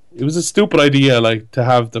 It was a stupid idea, like, to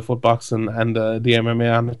have the footboxing and the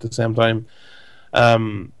MMA on at the same time.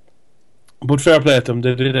 But fair play to them,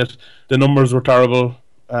 they did it. The numbers were terrible.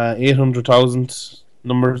 800,000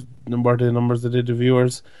 numbers they did, the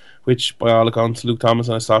viewers, which by all accounts, Luke Thomas,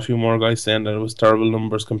 and I saw a few more guys saying that it was terrible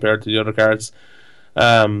numbers compared to the other cards.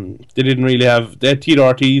 They didn't really have, they had Tito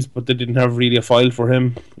Ortiz, but they didn't have really a file for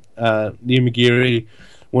him. Liam McGeary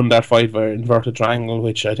won that fight by inverted triangle,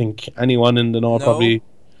 which I think anyone in the know No. probably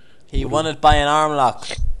He won it by an arm lock.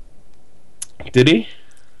 did. He?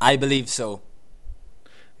 I believe so.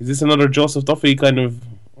 Is this another Joseph Duffy kind of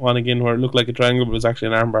one again, where it looked like a triangle but it was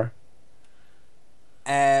actually an armbar?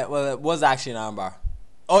 Well, it was actually an armbar.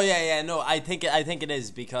 Oh yeah, no, I think it is,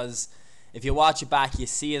 because if you watch it back, you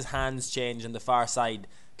see his hands change on the far side,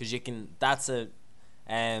 because you can. That's a,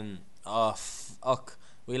 oh fuck,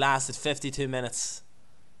 we lasted 52 minutes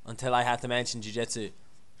until I had to mention jiu-jitsu,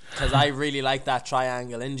 because I really like that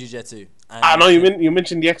triangle in jiu-jitsu. No, you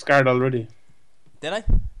mentioned the X card already. Did I?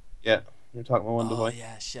 Yeah, you're talking about one Oh device.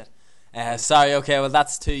 yeah, shit. Sorry. Okay, well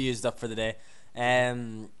that's 2 used up for the day.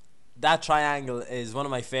 That triangle is one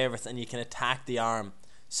of my favorites, and you can attack the arm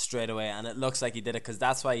straight away, and it looks like he did it, because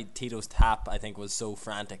that's why Tito's tap, I think, was so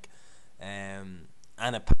frantic. And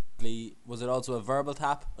apparently, was it also a verbal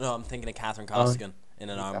tap? No, I'm thinking of Catherine Costigan in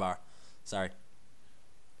an armbar. Sorry.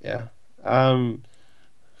 Yeah. I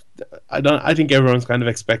think everyone's kind of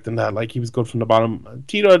expecting that. Like, he was good from the bottom.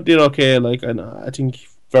 Tito did okay. Like, and I think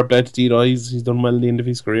fair play to Tito. He's done well at the end of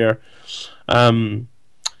his career. I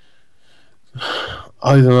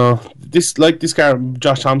don't know. This guy,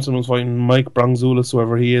 Josh Thompson, was fighting Mike Bronzoulis,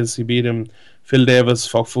 whoever he is. He beat him. Phil Davis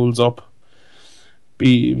fuck fools up.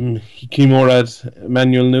 He came over at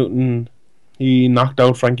Emmanuel Newton. He knocked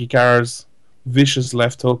out Frankie Cars. Vicious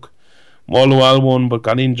left hook. Molual won but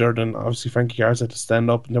got injured, and obviously Frankie Cars had to stand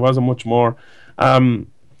up, and there wasn't much more. Paul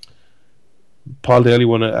Daly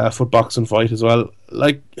won a footboxing fight as well.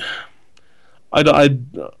 Like, I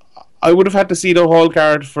would have had to see the whole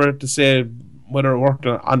card for it to say whether it worked,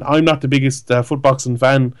 and I'm not the biggest footboxing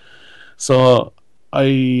fan, so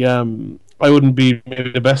I I wouldn't be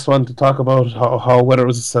maybe the best one to talk about how whether it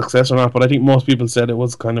was a success or not, but I think most people said it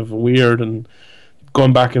was kind of weird and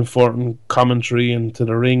going back and forth and commentary and to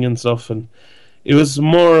the ring and stuff, and it was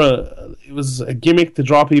more it was a gimmick to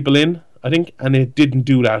draw people in, I think, and it didn't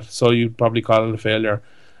do that, so you'd probably call it a failure.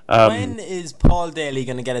 When is Paul Daly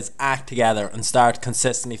going to get his act together and start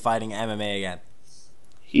consistently fighting MMA again?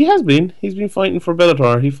 He's been fighting for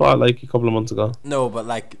Bellator. He fought like a couple of months ago. No, but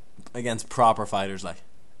like against proper fighters, like.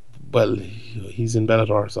 Well, he's in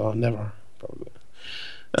Bellator, so never probably.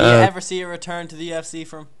 Do you ever see a return to the UFC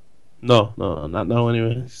from him? No, not now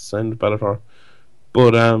anyway. He's signed with Bellator.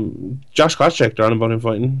 But Josh Koscheck, they're on about him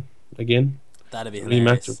fighting again. That'd be Rematch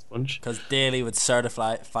hilarious. of Punch. Because Daly would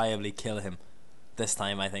certifiably kill him this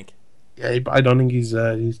time, I think. Yeah, I don't think his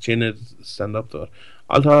chin would stand up to it.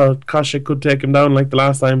 Although Koscheck could take him down like the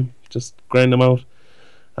last time, just grind him out.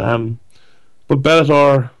 But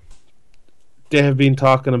Bellator, they have been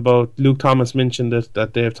talking about. Luke Thomas mentioned it,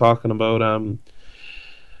 that they've talking about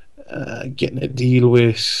getting a deal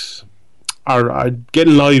with or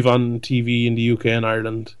getting live on TV in the UK and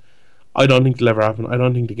Ireland. I don't think it'll ever happen. I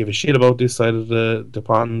don't think they give a shit about this side of the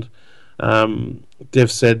pond.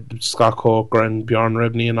 They've said Scott Coker and Bjorn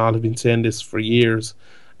Rebney and all have been saying this for years,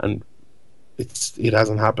 and it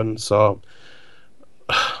hasn't happened. So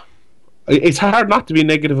it's hard not to be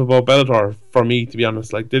negative about Bellator for me, to be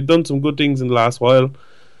honest. Like, they've done some good things in the last while,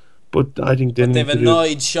 but I think they've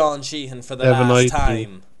annoyed Sean Sheehan for the last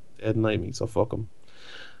time. They annoyed me, so fuck them.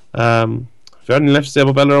 If you have anything left to say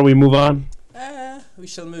about Bellator, we move on. We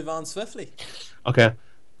shall move on swiftly. Okay.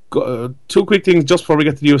 Two quick things just before we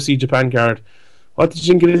get to the UFC Japan card. What did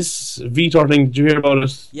you think of this Vitor thing? Did you hear about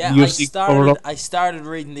it? Yeah, I started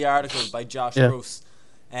reading the article by Josh Bruce,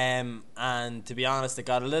 and to be honest, it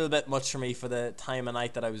got a little bit much for me for the time of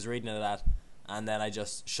night that I was reading it at, and then I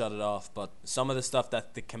just shut it off. But some of the stuff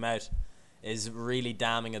that came out is really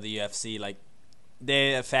damning of the UFC. Like,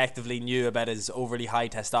 they effectively knew about his overly high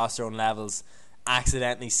testosterone levels,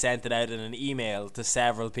 accidentally sent it out in an email to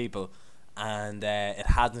several people, and it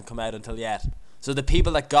hasn't come out until yet. So the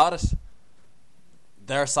people that got it,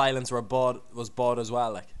 their silence was bought as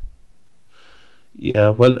well. Like, yeah,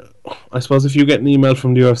 well, I suppose if you get an email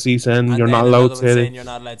from the UFC saying you're not allowed to say it, you're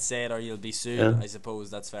not allowed to say it or you'll be sued, I suppose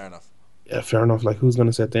that's fair enough. Yeah, fair enough. Like, who's going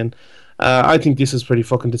to say it then? I think this is pretty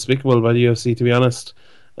fucking despicable by the UFC, to be honest.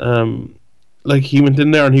 Like, he went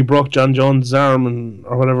in there and he broke John Jones' arm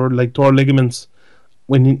or whatever, like, tore ligaments.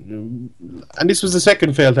 And this was the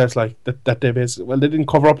second failed test, like, that they basically, well, they didn't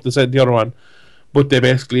cover up the other one, but they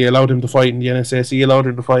basically allowed him to fight in the NSAC, allowed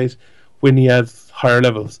him to fight when he had higher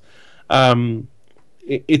levels.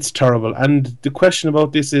 It's terrible. And the question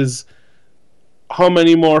about this is, how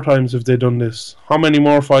many more times have they done this? How many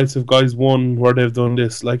more fights have guys won where they've done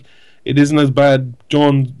this? Like, it isn't as bad.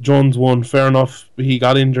 Jones won, fair enough, he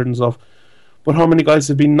got injured and stuff, but how many guys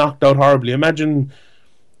have been knocked out horribly? Imagine,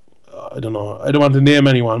 I don't know, I don't want to name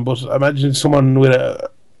anyone, but imagine someone with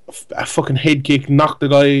a fucking head kick knocked a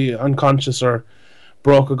guy unconscious or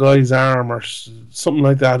broke a guy's arm or something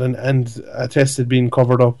like that, and a test had been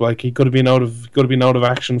covered up. Like, he could have been out of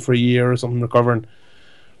action for a year or something, recovering.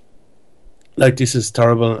 Like, this is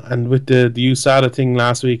terrible. And with the USADA thing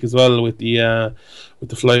last week as well, with the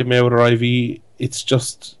Floyd Mayweather IV, it's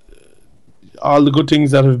just all the good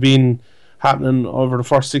things that have been happening over the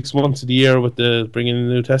first 6 months of the year with the bringing in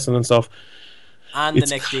the new testing and stuff, and the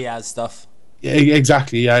Nick Diaz stuff. Yeah,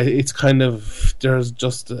 exactly. Yeah, it's kind of, there's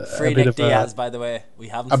just free Nick Diaz, by the way. We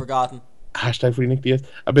haven't forgotten. Hashtag free Nick Diaz.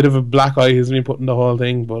 A bit of a black eye has been put in the whole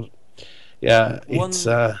thing, but yeah, it's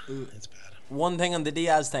bad. One thing on the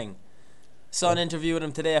Diaz thing. Saw an interview with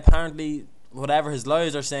him today. Apparently, whatever his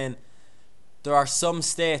lawyers are saying, there are some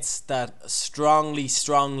states that strongly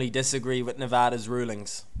disagree with Nevada's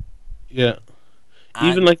rulings. Yeah, and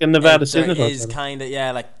even like a Nevada senator. There is kind of,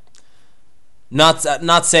 like,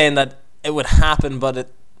 not saying that it would happen,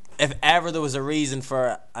 but if ever there was a reason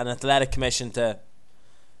for an athletic commission to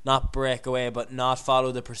not break away but not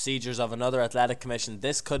follow the procedures of another athletic commission,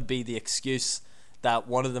 this could be the excuse that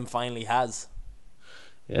one of them finally has.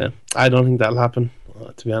 Yeah, I don't think that'll happen,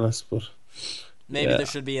 to be honest, but maybe there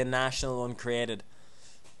should be a national one created.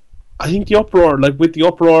 I think the uproar, like with the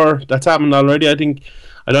uproar that's happened already, I don't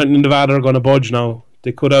think Nevada are going to budge now.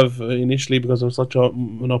 They could have initially because there was such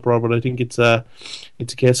an uproar, but I think it's a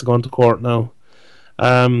case of going to court now.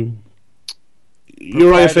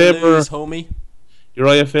 Uriah Faber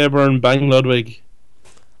and Bang Ludwig.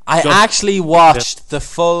 I actually watched the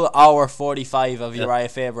full hour 45 of Uriah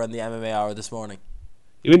Faber in the MMA Hour this morning.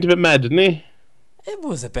 He went a bit mad, didn't he? It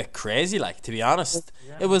was a bit crazy, like, to be honest.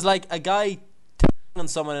 Yeah. It was like a guy on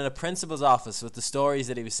someone in a principal's office with the stories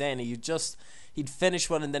that he was saying. He'd finish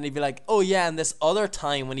one and then he'd be like, "Oh yeah, and this other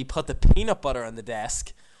time when he put the peanut butter on the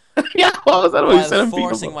desk." Yeah, what was that? What you said While on peanut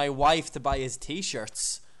forcing butter? my wife to buy his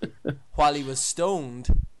t-shirts while he was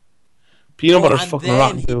stoned. Peanut butter's and fucking then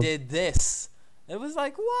rotten he too. did this. It was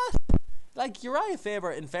like, what? Like, Uriah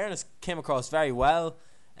Faber, in fairness, came across very well,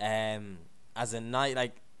 as a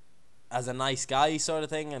nice guy sort of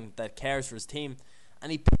thing, and that cares for his team.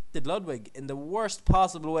 And he picked Ludwig in the worst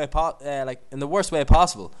possible way, in the worst way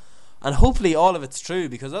possible. And hopefully all of it's true,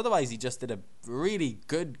 because otherwise he just did a really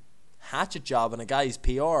good hatchet job on a guy's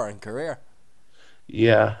PR and career.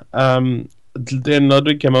 Yeah. Then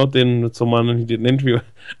Ludwig came out then with someone and he did an interview,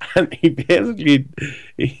 and he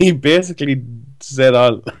basically said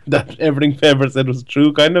all that everything Faber said was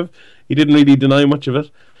true. Kind of, he didn't really deny much of it,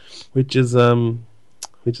 which is a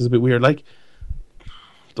bit weird. Like,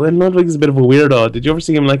 Dwayne Ludwig is a bit of a weirdo. Did you ever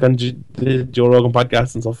see him like on the Joe Rogan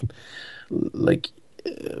podcast and stuff? Like,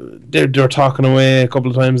 they're talking away a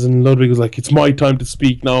couple of times, and Ludwig was like, "It's my time to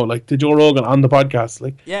speak now." Like to Joe Rogan on the podcast.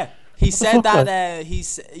 Like, Yeah, he said fuck, that.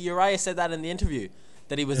 Uriah said that in the interview,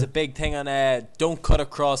 that he was a big thing on "Don't cut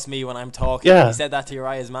across me when I'm talking." Yeah. He said that to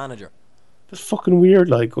Uriah's manager. that's fucking weird.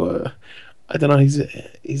 Like, I don't know. He's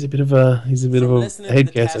a bit of a From listening to head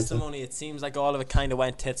the case. I'd say. testimony, it seems like all of it kind of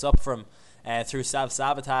went tits up for him through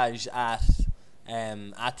self-sabotage at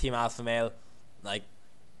Team Alpha Male. Like,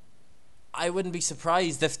 I wouldn't be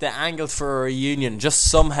surprised if they angled for a reunion, just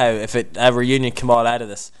somehow, if a reunion came all out of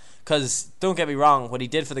this. Because, don't get me wrong, what he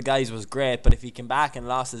did for the guys was great, but if he came back and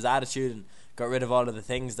lost his attitude and got rid of all of the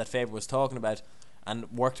things that Faber was talking about and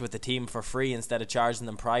worked with the team for free instead of charging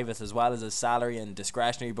them private, as well as his salary and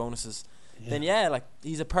discretionary bonuses, then like,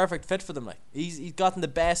 he's a perfect fit for them. Like, he's gotten the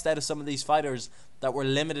best out of some of these fighters that were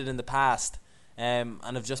limited in the past, and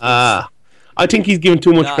have just been I think he's given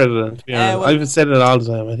too much Nah. credit. To be honest. Well, I've said it all the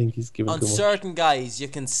time. I think he's given on too much. certain guys you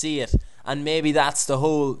can see it, and maybe that's the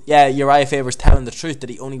whole Uriah Faber's telling the truth, that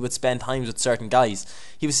he only would spend times with certain guys.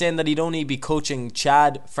 He was saying that he'd only be coaching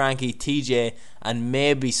Chad, Frankie, TJ, and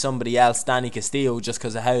maybe somebody else, Danny Castillo, just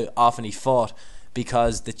because of how often he fought,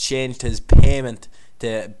 because they changed his payment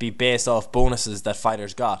to be based off bonuses that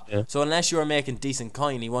fighters got. Yeah. So unless you were making decent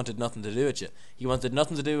coin, he wanted nothing to do with you. He wanted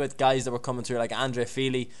nothing to do with guys that were coming through like Andre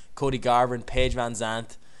Feely, Cody Garbrandt, Paige Van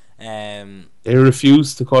Zandt. They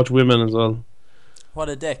refused to coach women as well. What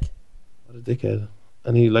a dick. What a dickhead!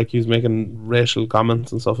 And he was making racial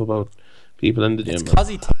comments and stuff about people in the gym.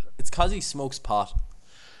 It's cause he smokes pot,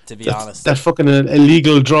 to be honest. That fucking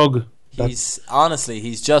illegal drug. He's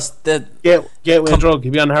just the Gateway drug.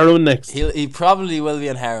 He'll be on heroin next. he probably will be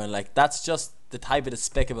on heroin. Like, that's just the type of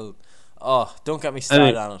despicable. Oh, don't get me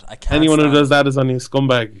started on it. I can't. Anyone who stand does that is on his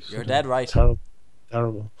scumbag. You're dead right.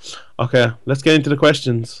 Terrible. Okay, let's get into the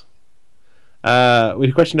questions. We had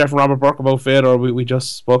a question there from Robert Burke about Fedor. We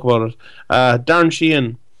just spoke about it. Darren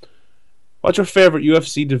Sheehan, what's your favourite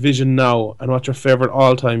UFC division now, and what's your favourite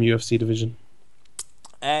all-time UFC division?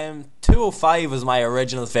 205 was my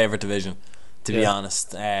original favourite division, to be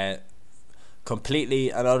honest.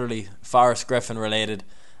 Completely and utterly Forrest Griffin related,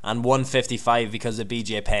 and 155 because of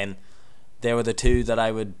BJ Penn. They were the two that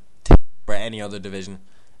I would take over any other division.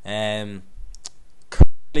 Currently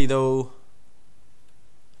though,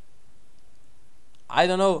 I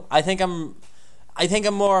don't know. I think I'm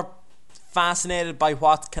more fascinated by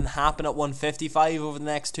what can happen at 155 over the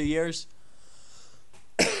next 2 years.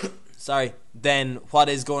 Sorry, than what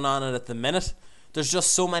is going on at the minute. There's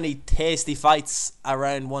just so many tasty fights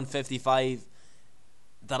around 155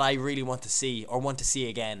 that I really want to see, or want to see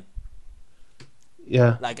again.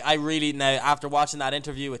 Yeah. Like, I really, now, after watching that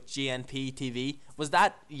interview with GNP TV, was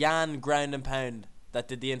that Jan Ground and Pound that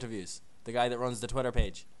did the interviews? The guy that runs the Twitter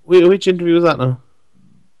page? Which interview was that now?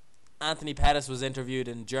 Anthony Pettis was interviewed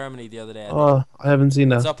in Germany the other day. I haven't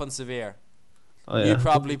seen It's that. up on Severe. Oh, yeah. You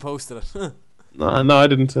probably posted it. No, I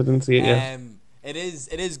didn't see it yet. It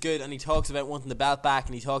is good, and he talks about wanting the belt back,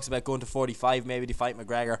 and he talks about going to 45 maybe to fight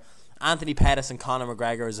McGregor. Anthony Pettis and Conor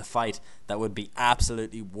McGregor is a fight that would be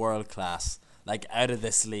absolutely world class. Like, out of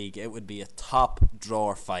this league, it would be a top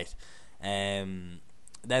drawer fight. Then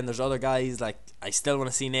there's other guys, like, I still want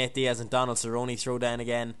to see Nate Diaz and Donald Cerrone throw down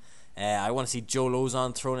again. I want to see Joe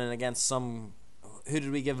Lozon thrown in against some. Who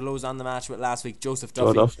did we give Lozon the match with last week? Joseph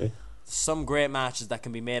Duffy. Joe Duffy. Some great matches that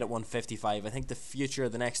can be made at 155. I think the future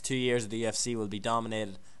of the next 2 years of the UFC will be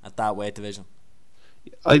dominated at that weight division.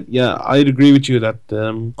 I'd agree with you that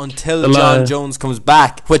Until John Jones comes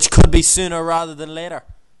back, which could be sooner rather than later.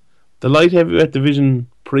 the light heavyweight division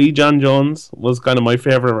pre John Jones was kind of my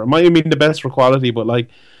favourite. It might have been the best for quality, but like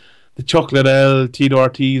the Chuck Liddell, Tito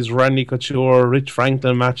Ortiz, Randy Couture, Rich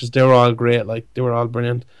Franklin matches, they were all great. Like, they were all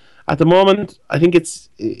brilliant. At the moment, I think it's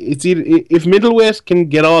either, if middleweight can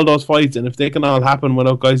get all those fights and if they can all happen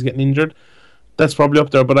without guys getting injured, that's probably up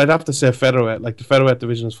there. But I'd have to say featherweight. Like, the featherweight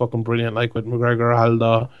division is fucking brilliant. Like, with McGregor,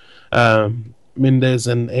 Aldo, Mendez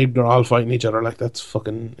and Edgar all fighting each other. Like,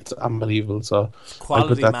 it's unbelievable. So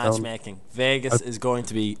quality matchmaking. Vegas is going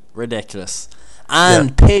to be ridiculous.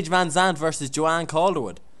 And Paige Van Zandt versus Joanne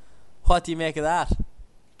Calderwood. What do you make of that?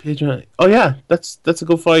 Paige, oh yeah, that's a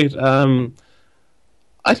good fight.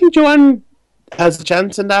 I think Joanne has a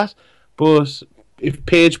chance in that, but if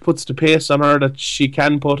Paige puts the pace on her that she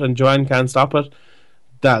can put and Joanne can't stop it,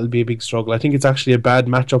 that'll be a big struggle. I think it's actually a bad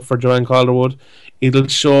matchup for Joanne Calderwood. It'll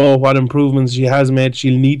show what improvements she has made.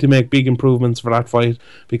 She'll need to make big improvements for that fight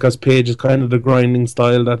because Paige is kind of the grinding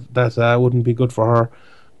style that wouldn't be good for her.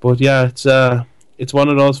 But yeah, it's one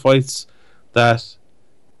of those fights that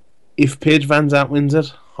if Paige Van Zandt wins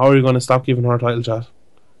it, how are you going to stop giving her a title shot?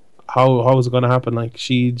 How is it going to happen? Like,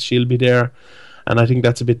 she'll be there, and I think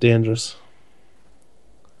that's a bit dangerous.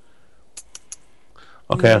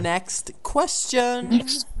 Okay. Next question.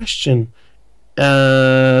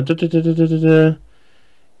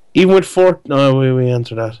 Even with we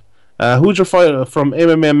answered that. Who's your fighter from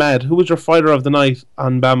MMA Mad? Who was your fighter of the night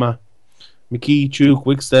on Bama? McKee, Chuk,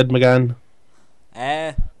 Wickstead, McGann.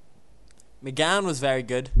 McGann was very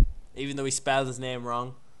good, even though he spelled his name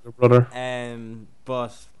wrong. Your brother.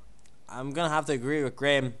 But I'm gonna have to agree with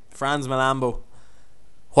Graham. Franz Malambo,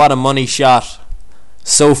 what a money shot!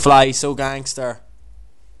 So fly, so gangster.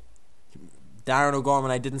 Darren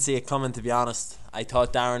O'Gorman, I didn't see it coming, to be honest. I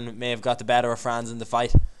thought Darren may have got the better of Franz in the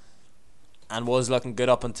fight and was looking good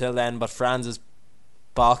up until then, but Franz's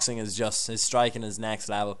boxing is just, his striking is next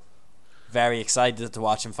level. Very excited to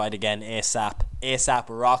watch him fight again ASAP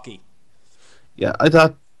Rocky. Yeah, I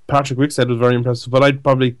thought Patrick Wickstead was very impressive, but I'd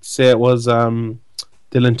probably say it was Dylan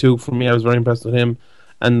Tuke for me. I was very impressed with him.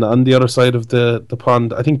 And on the other side of the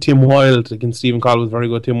pond, I think Tim Wilde against Stephen Call was very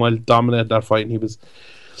good. Tim Wilde dominated that fight, and he was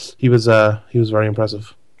very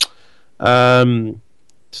impressive.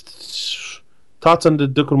 Thoughts on the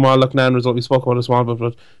Dukurmal Lucknow result? We spoke about it small bit,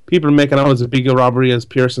 but people are making out as a bigger robbery as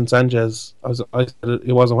Pearson Sanchez. I said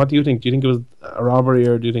it wasn't. What do you think? Do you think it was a robbery,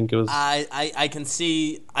 or do you think it was? I can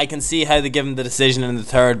see how they give him the decision in the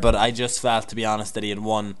third, but I just felt, to be honest, that he had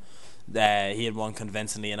won. He had won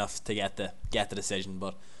convincingly enough to get the decision.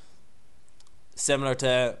 But similar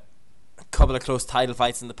to a couple of close title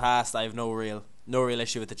fights in the past, I have no real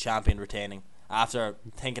issue with the champion retaining after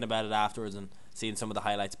thinking about it afterwards and seeing some of the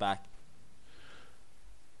highlights back.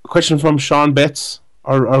 A question from Sean Betts,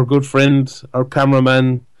 our good friend, our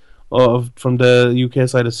cameraman from the UK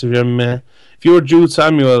side of Severe MMA. If you were Jude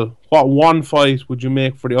Samuel, what one fight would you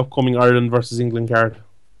make for the upcoming Ireland versus England card?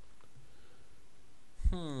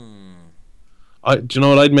 Do you know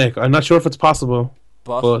what I'd make? I'm not sure if it's possible,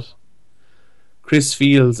 but Chris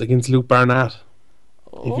Fields against Luke Barnett.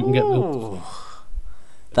 If you can get Luke.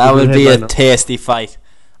 That would be a tasty fight.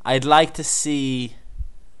 I'd like to see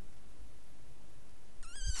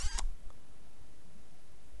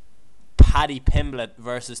Paddy Pimblett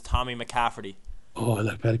versus Tommy McCafferty. Oh, I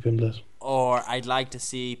like Paddy Pimblett. Or I'd like to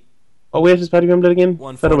see... Oh, wait, is Paddy Pimblett again?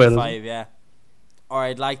 145, yeah. Or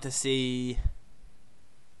I'd like to see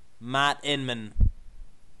Matt Inman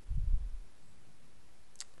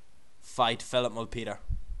fight Philip Mulpeter.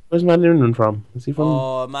 Where's Matt Inman from? Is he from?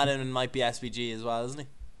 Oh, Matt Inman might be SBG as well, isn't he?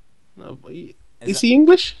 No, is he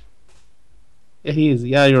English? Yeah, he is.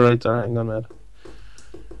 Yeah, you're right. Alright, I'm gone mad.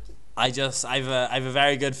 I've a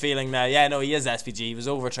very good feeling now. Yeah, no, he is SPG. He was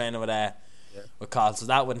overtraining with Carl, so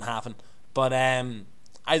that wouldn't happen. But I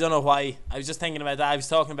don't know why. I was just thinking about that. I was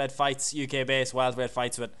talking about fights, UK based welterweight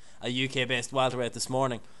fights with a UK based welterweight this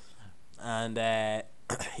morning, and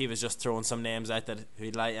he was just throwing some names out that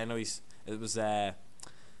he'd like. I know it was.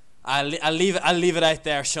 I'll leave it out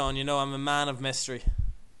there, Sean. You know I'm a man of mystery.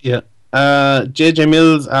 Yeah. JJ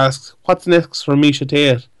Mills asks, what's next for Misha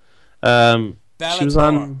Tate? Bellator, she was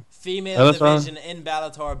on female division in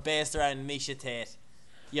Bellator based around Misha Tate.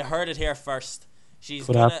 You heard it here first. She's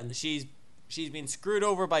been screwed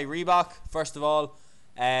over by Reebok, first of all.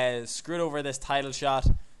 Screwed over this title shot.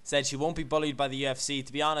 Said she won't be bullied by the UFC.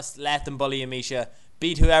 To be honest, let them bully you, Misha.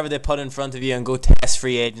 Beat whoever they put in front of you and go test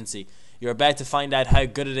free agency. You're about to find out how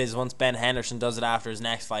good it is once Ben Henderson does it after his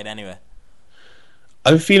next fight anyway. I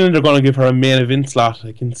have a feeling they're going to give her a main event slot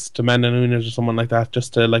against Amanda Nunes or someone like that,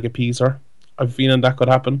 just to appease her. I have a feeling that could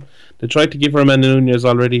happen. They tried to give her Amanda Nunes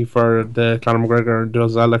already for the Conor McGregor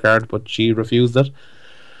Dozella card, but she refused it.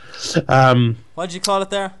 What did you call it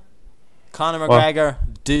there? Conor McGregor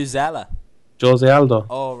Dozella. Jose Aldo.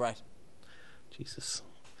 Oh, right. Jesus.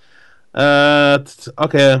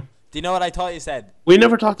 Okay. Do you know what I thought you said? We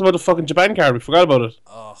never talked about the fucking Japan card. We forgot about it.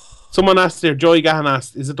 Oh, Someone asked here, Joey Gahan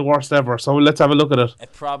asked, is it the worst ever? So let's have a look at it.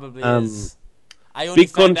 it probably is. I only big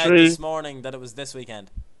found out country. this morning that it was this weekend.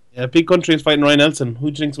 Yeah, Big Country is fighting Ryan Nelson.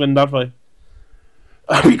 Who do you think's winning that fight?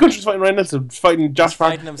 Big Country's fighting Ryan Nelson. Fighting Josh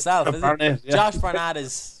Fighting himself, is Barnett. it? Yeah. Josh Barnett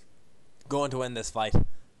is going to win this fight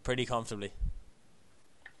pretty comfortably.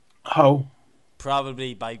 How?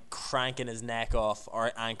 Probably by cranking his neck off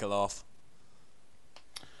or ankle off.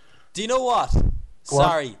 Do you know what? Go on.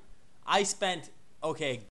 Sorry. I spent...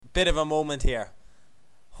 Okay, bit of a moment here.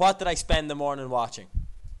 What did I spend the morning watching?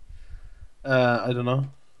 I don't know.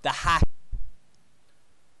 The hack.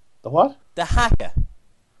 The what? The hacker.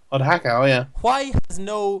 Oh, the Haka. Oh, yeah. Why has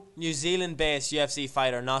no New Zealand-based UFC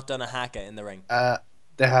fighter not done a haka in the ring?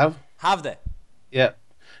 They have. Have they? Yeah.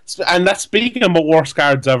 And that's speaking about worst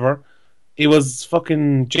cards ever. It was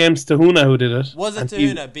fucking James Tahuna who did it. Was it And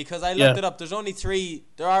Tahuna? Because I looked yeah. it up. There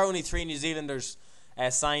are only three New Zealanders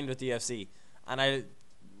signed with the UFC, and I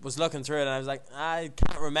was looking through it, and I was like, I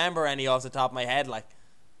can't remember any off the top of my head. Like,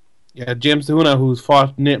 Yeah, James Tahuna, who's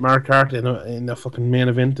fought Nate Marquardt in a fucking main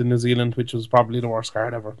event in New Zealand, which was probably the worst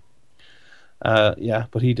card ever. Yeah,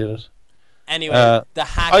 but he did it. anyway, the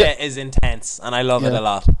haka is intense, and I love it Yeah. a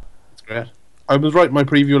lot. It's great. I was writing my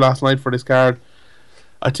preview last night for this card.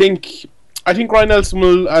 I think Ryan Nelson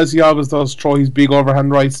will, as he always does, throw his big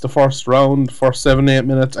overhand rights the first round for 7-8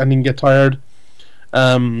 minutes and then get tired.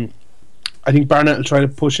 I think Barnett will try to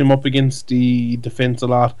push him up against the defence a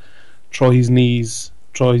lot, throw his knees,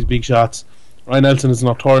 throw his big shots. Ryan Nelson is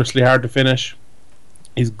notoriously hard to finish.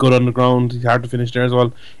 He's good on the ground. He's hard to finish there as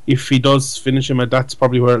well. If he does finish him, that's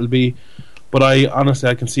probably where it'll be. But I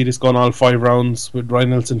can see this going all 5 rounds with Ryan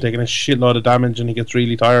Nelson taking a shitload of damage and he gets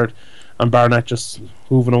really tired, and Barnett just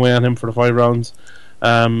moving away on him for the 5 rounds.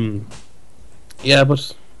 Yeah,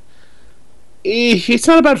 but it's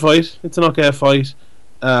not a bad fight. It's an okay fight.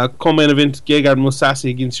 Come-main event, Gegard Mousasi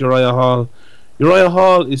against Uriah Hall. Uriah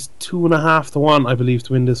Hall is 2.5 to 1, I believe,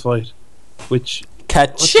 to win this fight. Which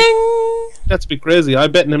Ka-ching! that's a bit crazy. I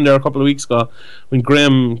bet him there a couple of weeks ago when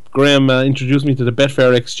Graham introduced me to the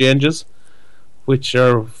Betfair exchanges, which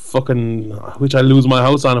are which I lose my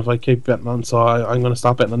house on if I keep betting on. So I'm going to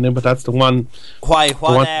stop betting on them. But that's the one. Why?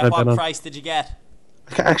 one I bet What on. price did you get?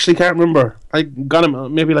 I actually can't remember. I got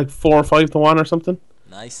him maybe like 4 or 5 to 1 or something.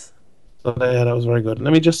 Nice. So yeah, that was very good.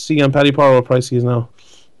 Let me just see on Paddy Power what price he is now.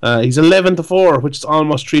 He's 11 to 4, which is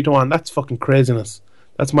almost 3 to 1. That's fucking craziness.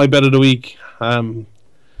 That's my bet of the week.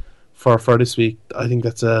 For this week, I think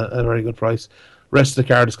that's a very good price. Rest of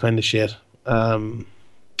the card is kind of shit.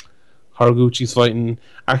 Haraguchi's fighting.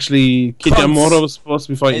 Actually, Kid Kuntz. Yamamoto was supposed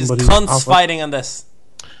to be fighting, Is but Kuntz he's fighting on this?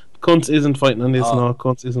 Kuntz isn't fighting on this. Oh. No,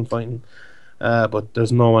 Kuntz isn't fighting. But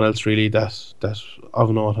there's no one else really that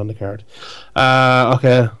of note on the card.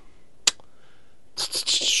 Okay.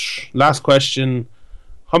 Last question.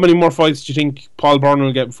 How many more fights do you think Paul Byrne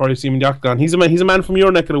will get before you see him in the octagon? He's a man from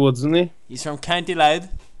your neck of the woods, isn't he? He's from County Louth.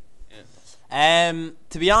 To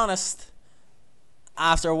be honest,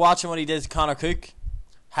 after watching what he did to Conor Cook,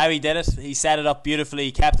 how he did it, he set it up beautifully,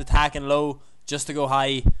 he kept attacking low just to go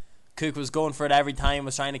high. Cook was going for it every time,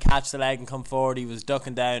 was trying to catch the leg and come forward. He was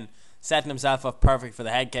ducking down, setting himself up perfect for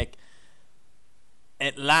the head kick.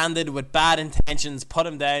 It landed with bad intentions, put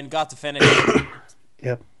him down, got the finish.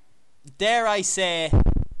 Yep. Dare I say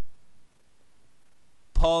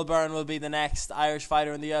Paul Byrne will be the next Irish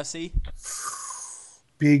fighter in the UFC?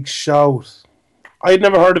 Big shout. I had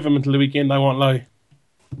never heard of him until the weekend, I won't lie.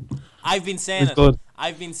 I've been saying He's it. good.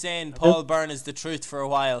 I've been saying Paul Byrne is the truth for a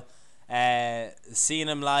while. Seeing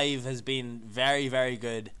him live has been very, very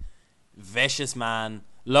good. Vicious man.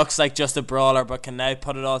 Looks like just a brawler, but can now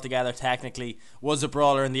put it all together technically. Was a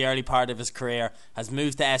brawler in the early part of his career. Has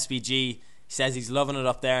moved to SBG. He says he's loving it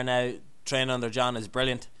up there now. Training under John is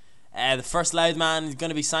brilliant. The first Louth man is going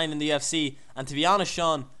to be signed in the UFC. And to be honest,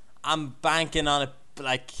 Sean, I'm banking on it.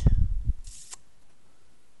 Like,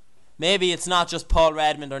 maybe it's not just Paul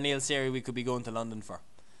Redmond or Neil Seary we could be going to London for.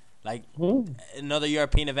 Like, another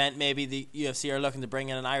European event, maybe the UFC are looking to bring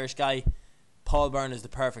in an Irish guy. Paul Byrne is the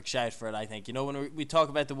perfect shout for it, I think. You know, when we talk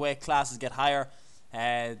about the weight classes get higher,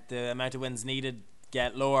 the amount of wins needed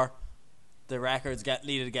get lower, the records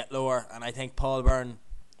needed to get lower, and I think Paul Byrne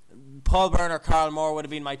or Carl Moore would have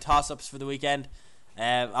been my toss-ups for the weekend.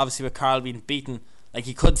 Obviously with Carl being beaten, like,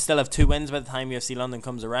 he could still have 2 wins by the time UFC London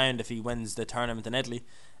comes around if he wins the tournament in Italy.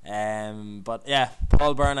 But yeah,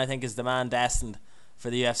 Paul Byrne I think is the man destined for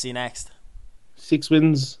the UFC next. 6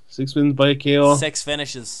 wins by a KO. 6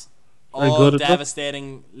 finishes. Very All good, isn't it?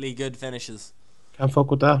 devastatingly good finishes. Can't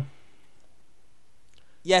fuck with that.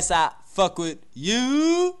 Yes, fuck with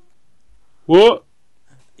you. What?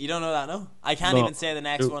 You don't know that, no? I can't No. even say the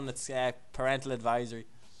next one. It's parental advisory.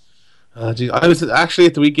 Geez. I was actually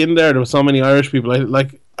at the weekend there were so many Irish people.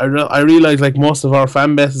 I realised like most of our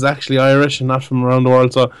fan base is actually Irish and not from around the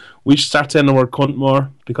world. So we should start saying the word cunt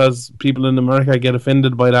more because people in America get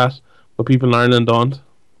offended by that, but people in Ireland don't.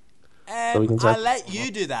 So we can I'll let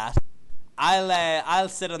you do that. I'll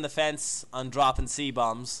sit on the fence on dropping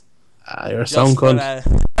C-bombs. You're some cunt.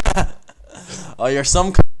 Oh, you're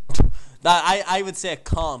some cunt. That I would say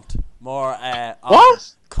cunt more.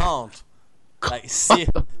 What? Cunt. Like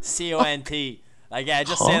C-O-N-T. Like, yeah,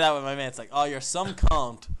 just say that with my mates. Like, oh, you're some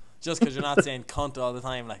cunt. Just because you're not saying cunt all the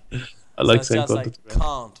time. Like, I like so saying it's just cunt. like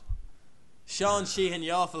cunt. Sean Sheehan,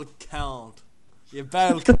 you awful cunt. You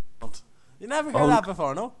foul cunt. You never heard that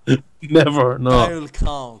before, no? Never, no. Foul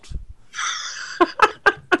cunt.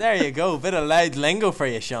 There you go. Bit of loud lingo for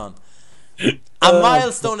you, Sean. A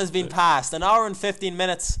milestone has been passed. An hour and 15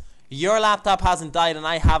 minutes. Your laptop hasn't died and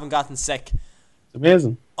I haven't gotten sick.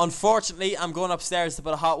 Amazing. Unfortunately, I'm going upstairs to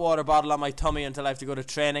put a hot water bottle on my tummy until I have to go to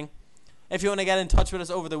training. If you want to get in touch with us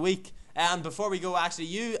over the week, and before we go, actually,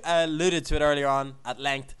 you alluded to it earlier on at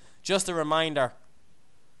length. Just a reminder,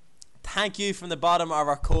 thank you from the bottom of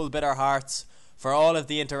our cold, bitter hearts for all of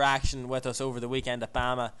the interaction with us over the weekend at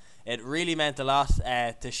Bama. It really meant a lot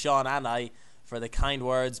to Sean and I for the kind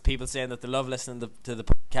words, people saying that they love listening to the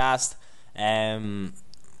podcast.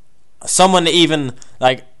 Someone even,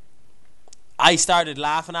 like, I started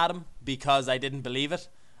laughing at him because I didn't believe it.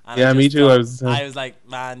 And Yeah, me too. thought- I was like,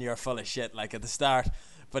 man, you're full of shit, like at the start.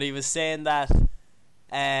 But he was saying that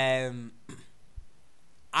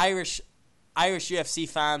Irish UFC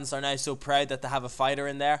fans are now so proud that they have a fighter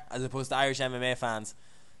in there as opposed to Irish MMA fans.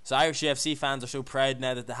 So Irish UFC fans are so proud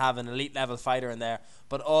now that they have an elite level fighter in there,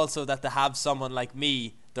 but also that they have someone like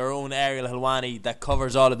me, their own Ariel Helwani, that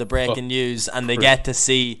covers all of the breaking news, and they get to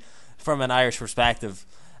see from an Irish perspective.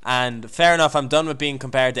 And fair enough, I'm done with being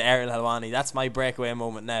compared to Ariel Helwani. That's my breakaway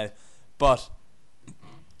moment now. But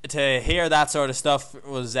to hear that sort of stuff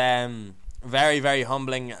was very, very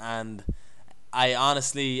humbling, and I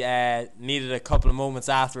honestly needed a couple of moments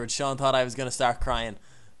afterwards. Sean thought I was going to start crying.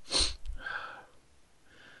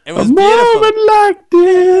 It was a beautiful. moment like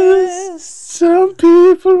this, some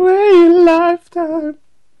people wait a lifetime.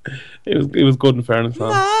 It was good in fairness, man.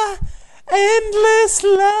 My endless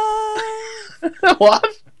love. What?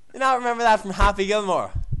 You not remember that from Happy Gilmore?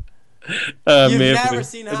 You've You've never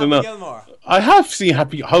seen Happy Gilmore. I have seen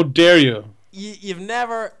Happy. How dare you? You've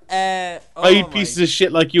never. I eat pieces of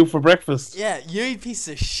shit like you for breakfast. Yeah, you eat pieces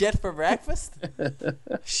of shit for breakfast.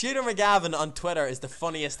 Shooter McGavin on Twitter is the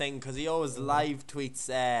funniest thing because he always live tweets.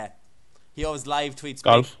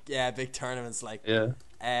 Golf. Big tournaments like. Yeah.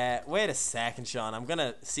 Wait a second, Sean. I'm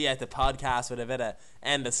gonna see out the podcast with a bit of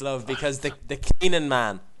endless love because the Keenan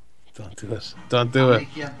man. Don't do it. Don't do it.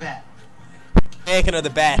 Make you a bet. Making her the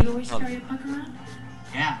bet. You always carry a puck around?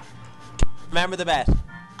 Yeah. Remember the bet?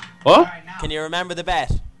 What? All right, now. Can you remember the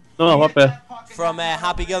bet No, what bet? from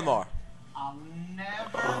Happy Gilmore? I'll never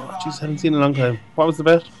Oh, jeez, I haven't seen it in a long time. What was the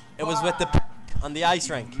bet? It was with the puck on the ice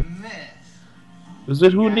rink. miss. Was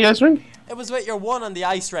it who in the ice rink? It was with your one on the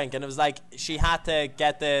ice rink, and it was like she had to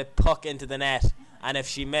get the puck into the net, and if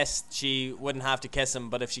she missed, she wouldn't have to kiss him.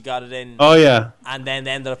 But if she got it in, Oh yeah. and then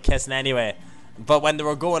they ended up kissing anyway. But when they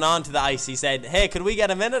were going on to the ice, he said, "Hey, could we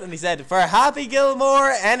get a minute?" And he said, "For Happy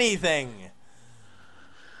Gilmore, anything."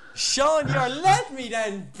 Sean, you're letting me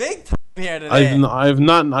down big time here today. I have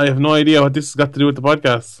no idea what this has got to do with the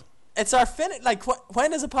podcast. It's our finish. Like,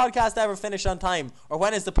 when does a podcast ever finish on time, or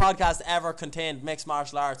when has the podcast ever contained mixed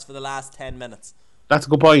martial arts for the last 10 minutes? That's a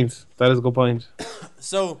good point. That is a good point.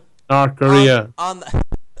 So, North Korea. on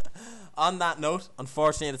that note,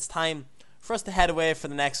 unfortunately, it's time for us to head away for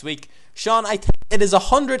the next week. Sean, I think it is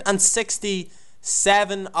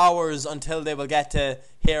 167 hours until they will get to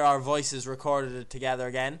hear our voices recorded together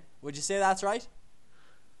again. Would you say that's right?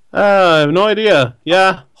 I have no idea.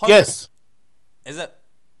 Yeah. 100. Yes. Is it?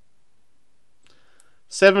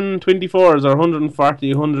 724s or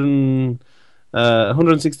 140,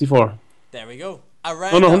 164. There we go.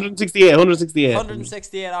 Around Oh no, that- 168. 168.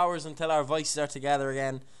 168 hours until our voices are together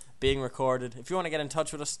again, being recorded. If you want to get in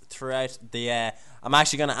touch with us throughout the I'm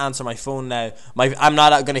actually going to answer my phone now. I'm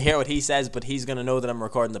not going to hear what he says, but he's going to know that I'm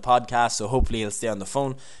recording the podcast, so hopefully he'll stay on the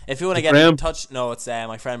phone. If you want to get Graham? in touch, no, it's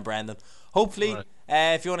my friend Brendan. Hopefully,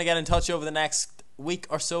 if you want to get in touch over the next week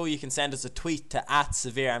or so, you can send us a tweet to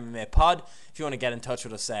 @SevereMMAPod. If you want to get in touch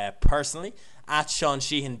with us personally, @Sean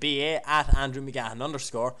Sheehan BA, @Andrew McGahan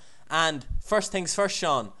 _. And first things first,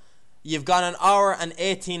 Sean, you've gone an hour and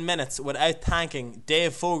 18 minutes without thanking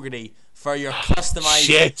Dave Fogarty for your customized.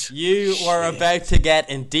 Shit. You were about to get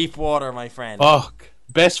in deep water, my friend. Fuck.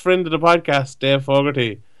 Best friend of the podcast, Dave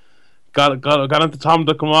Fogarty. Got into Tom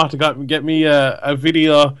Duckamore to get me a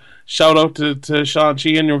video. Shout out to Sean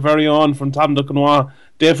Sheehan, your very own from Tom Duckamore.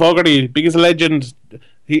 Dave Fogarty, biggest legend.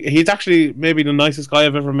 He's actually maybe the nicest guy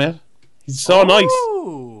I've ever met. He's so nice.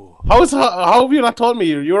 How have you not told me?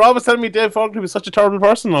 You were always telling me Dave Fogarty was such a terrible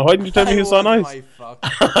person. Why didn't you tell me he was so nice?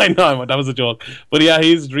 I know, that was a joke. But yeah,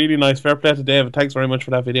 he's really nice. Fair play to Dave. Thanks very much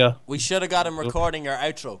for that video. We should have got him recording our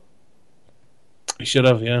outro. We should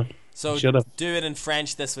have, yeah. So do it in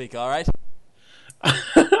French this week, alright?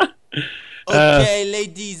 Okay,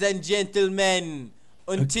 ladies and gentlemen.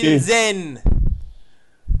 Until then.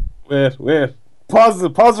 Wait.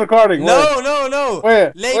 Pause recording. No.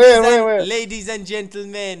 Wait. Ladies and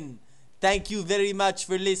gentlemen, thank you very much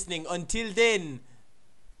for listening. Until then.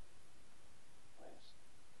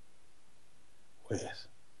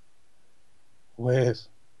 Wait.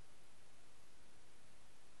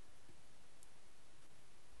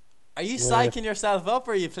 Are you psyching yourself up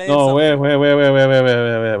or are you playing No, something?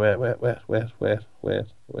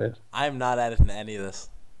 wait. I'm not editing any of this.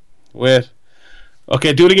 Wait.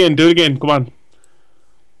 Okay, do it again. Come on.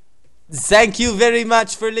 Thank you very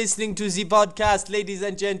much for listening to the podcast, ladies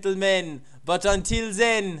and gentlemen. But until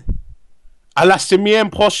then... À la semaine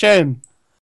prochaine.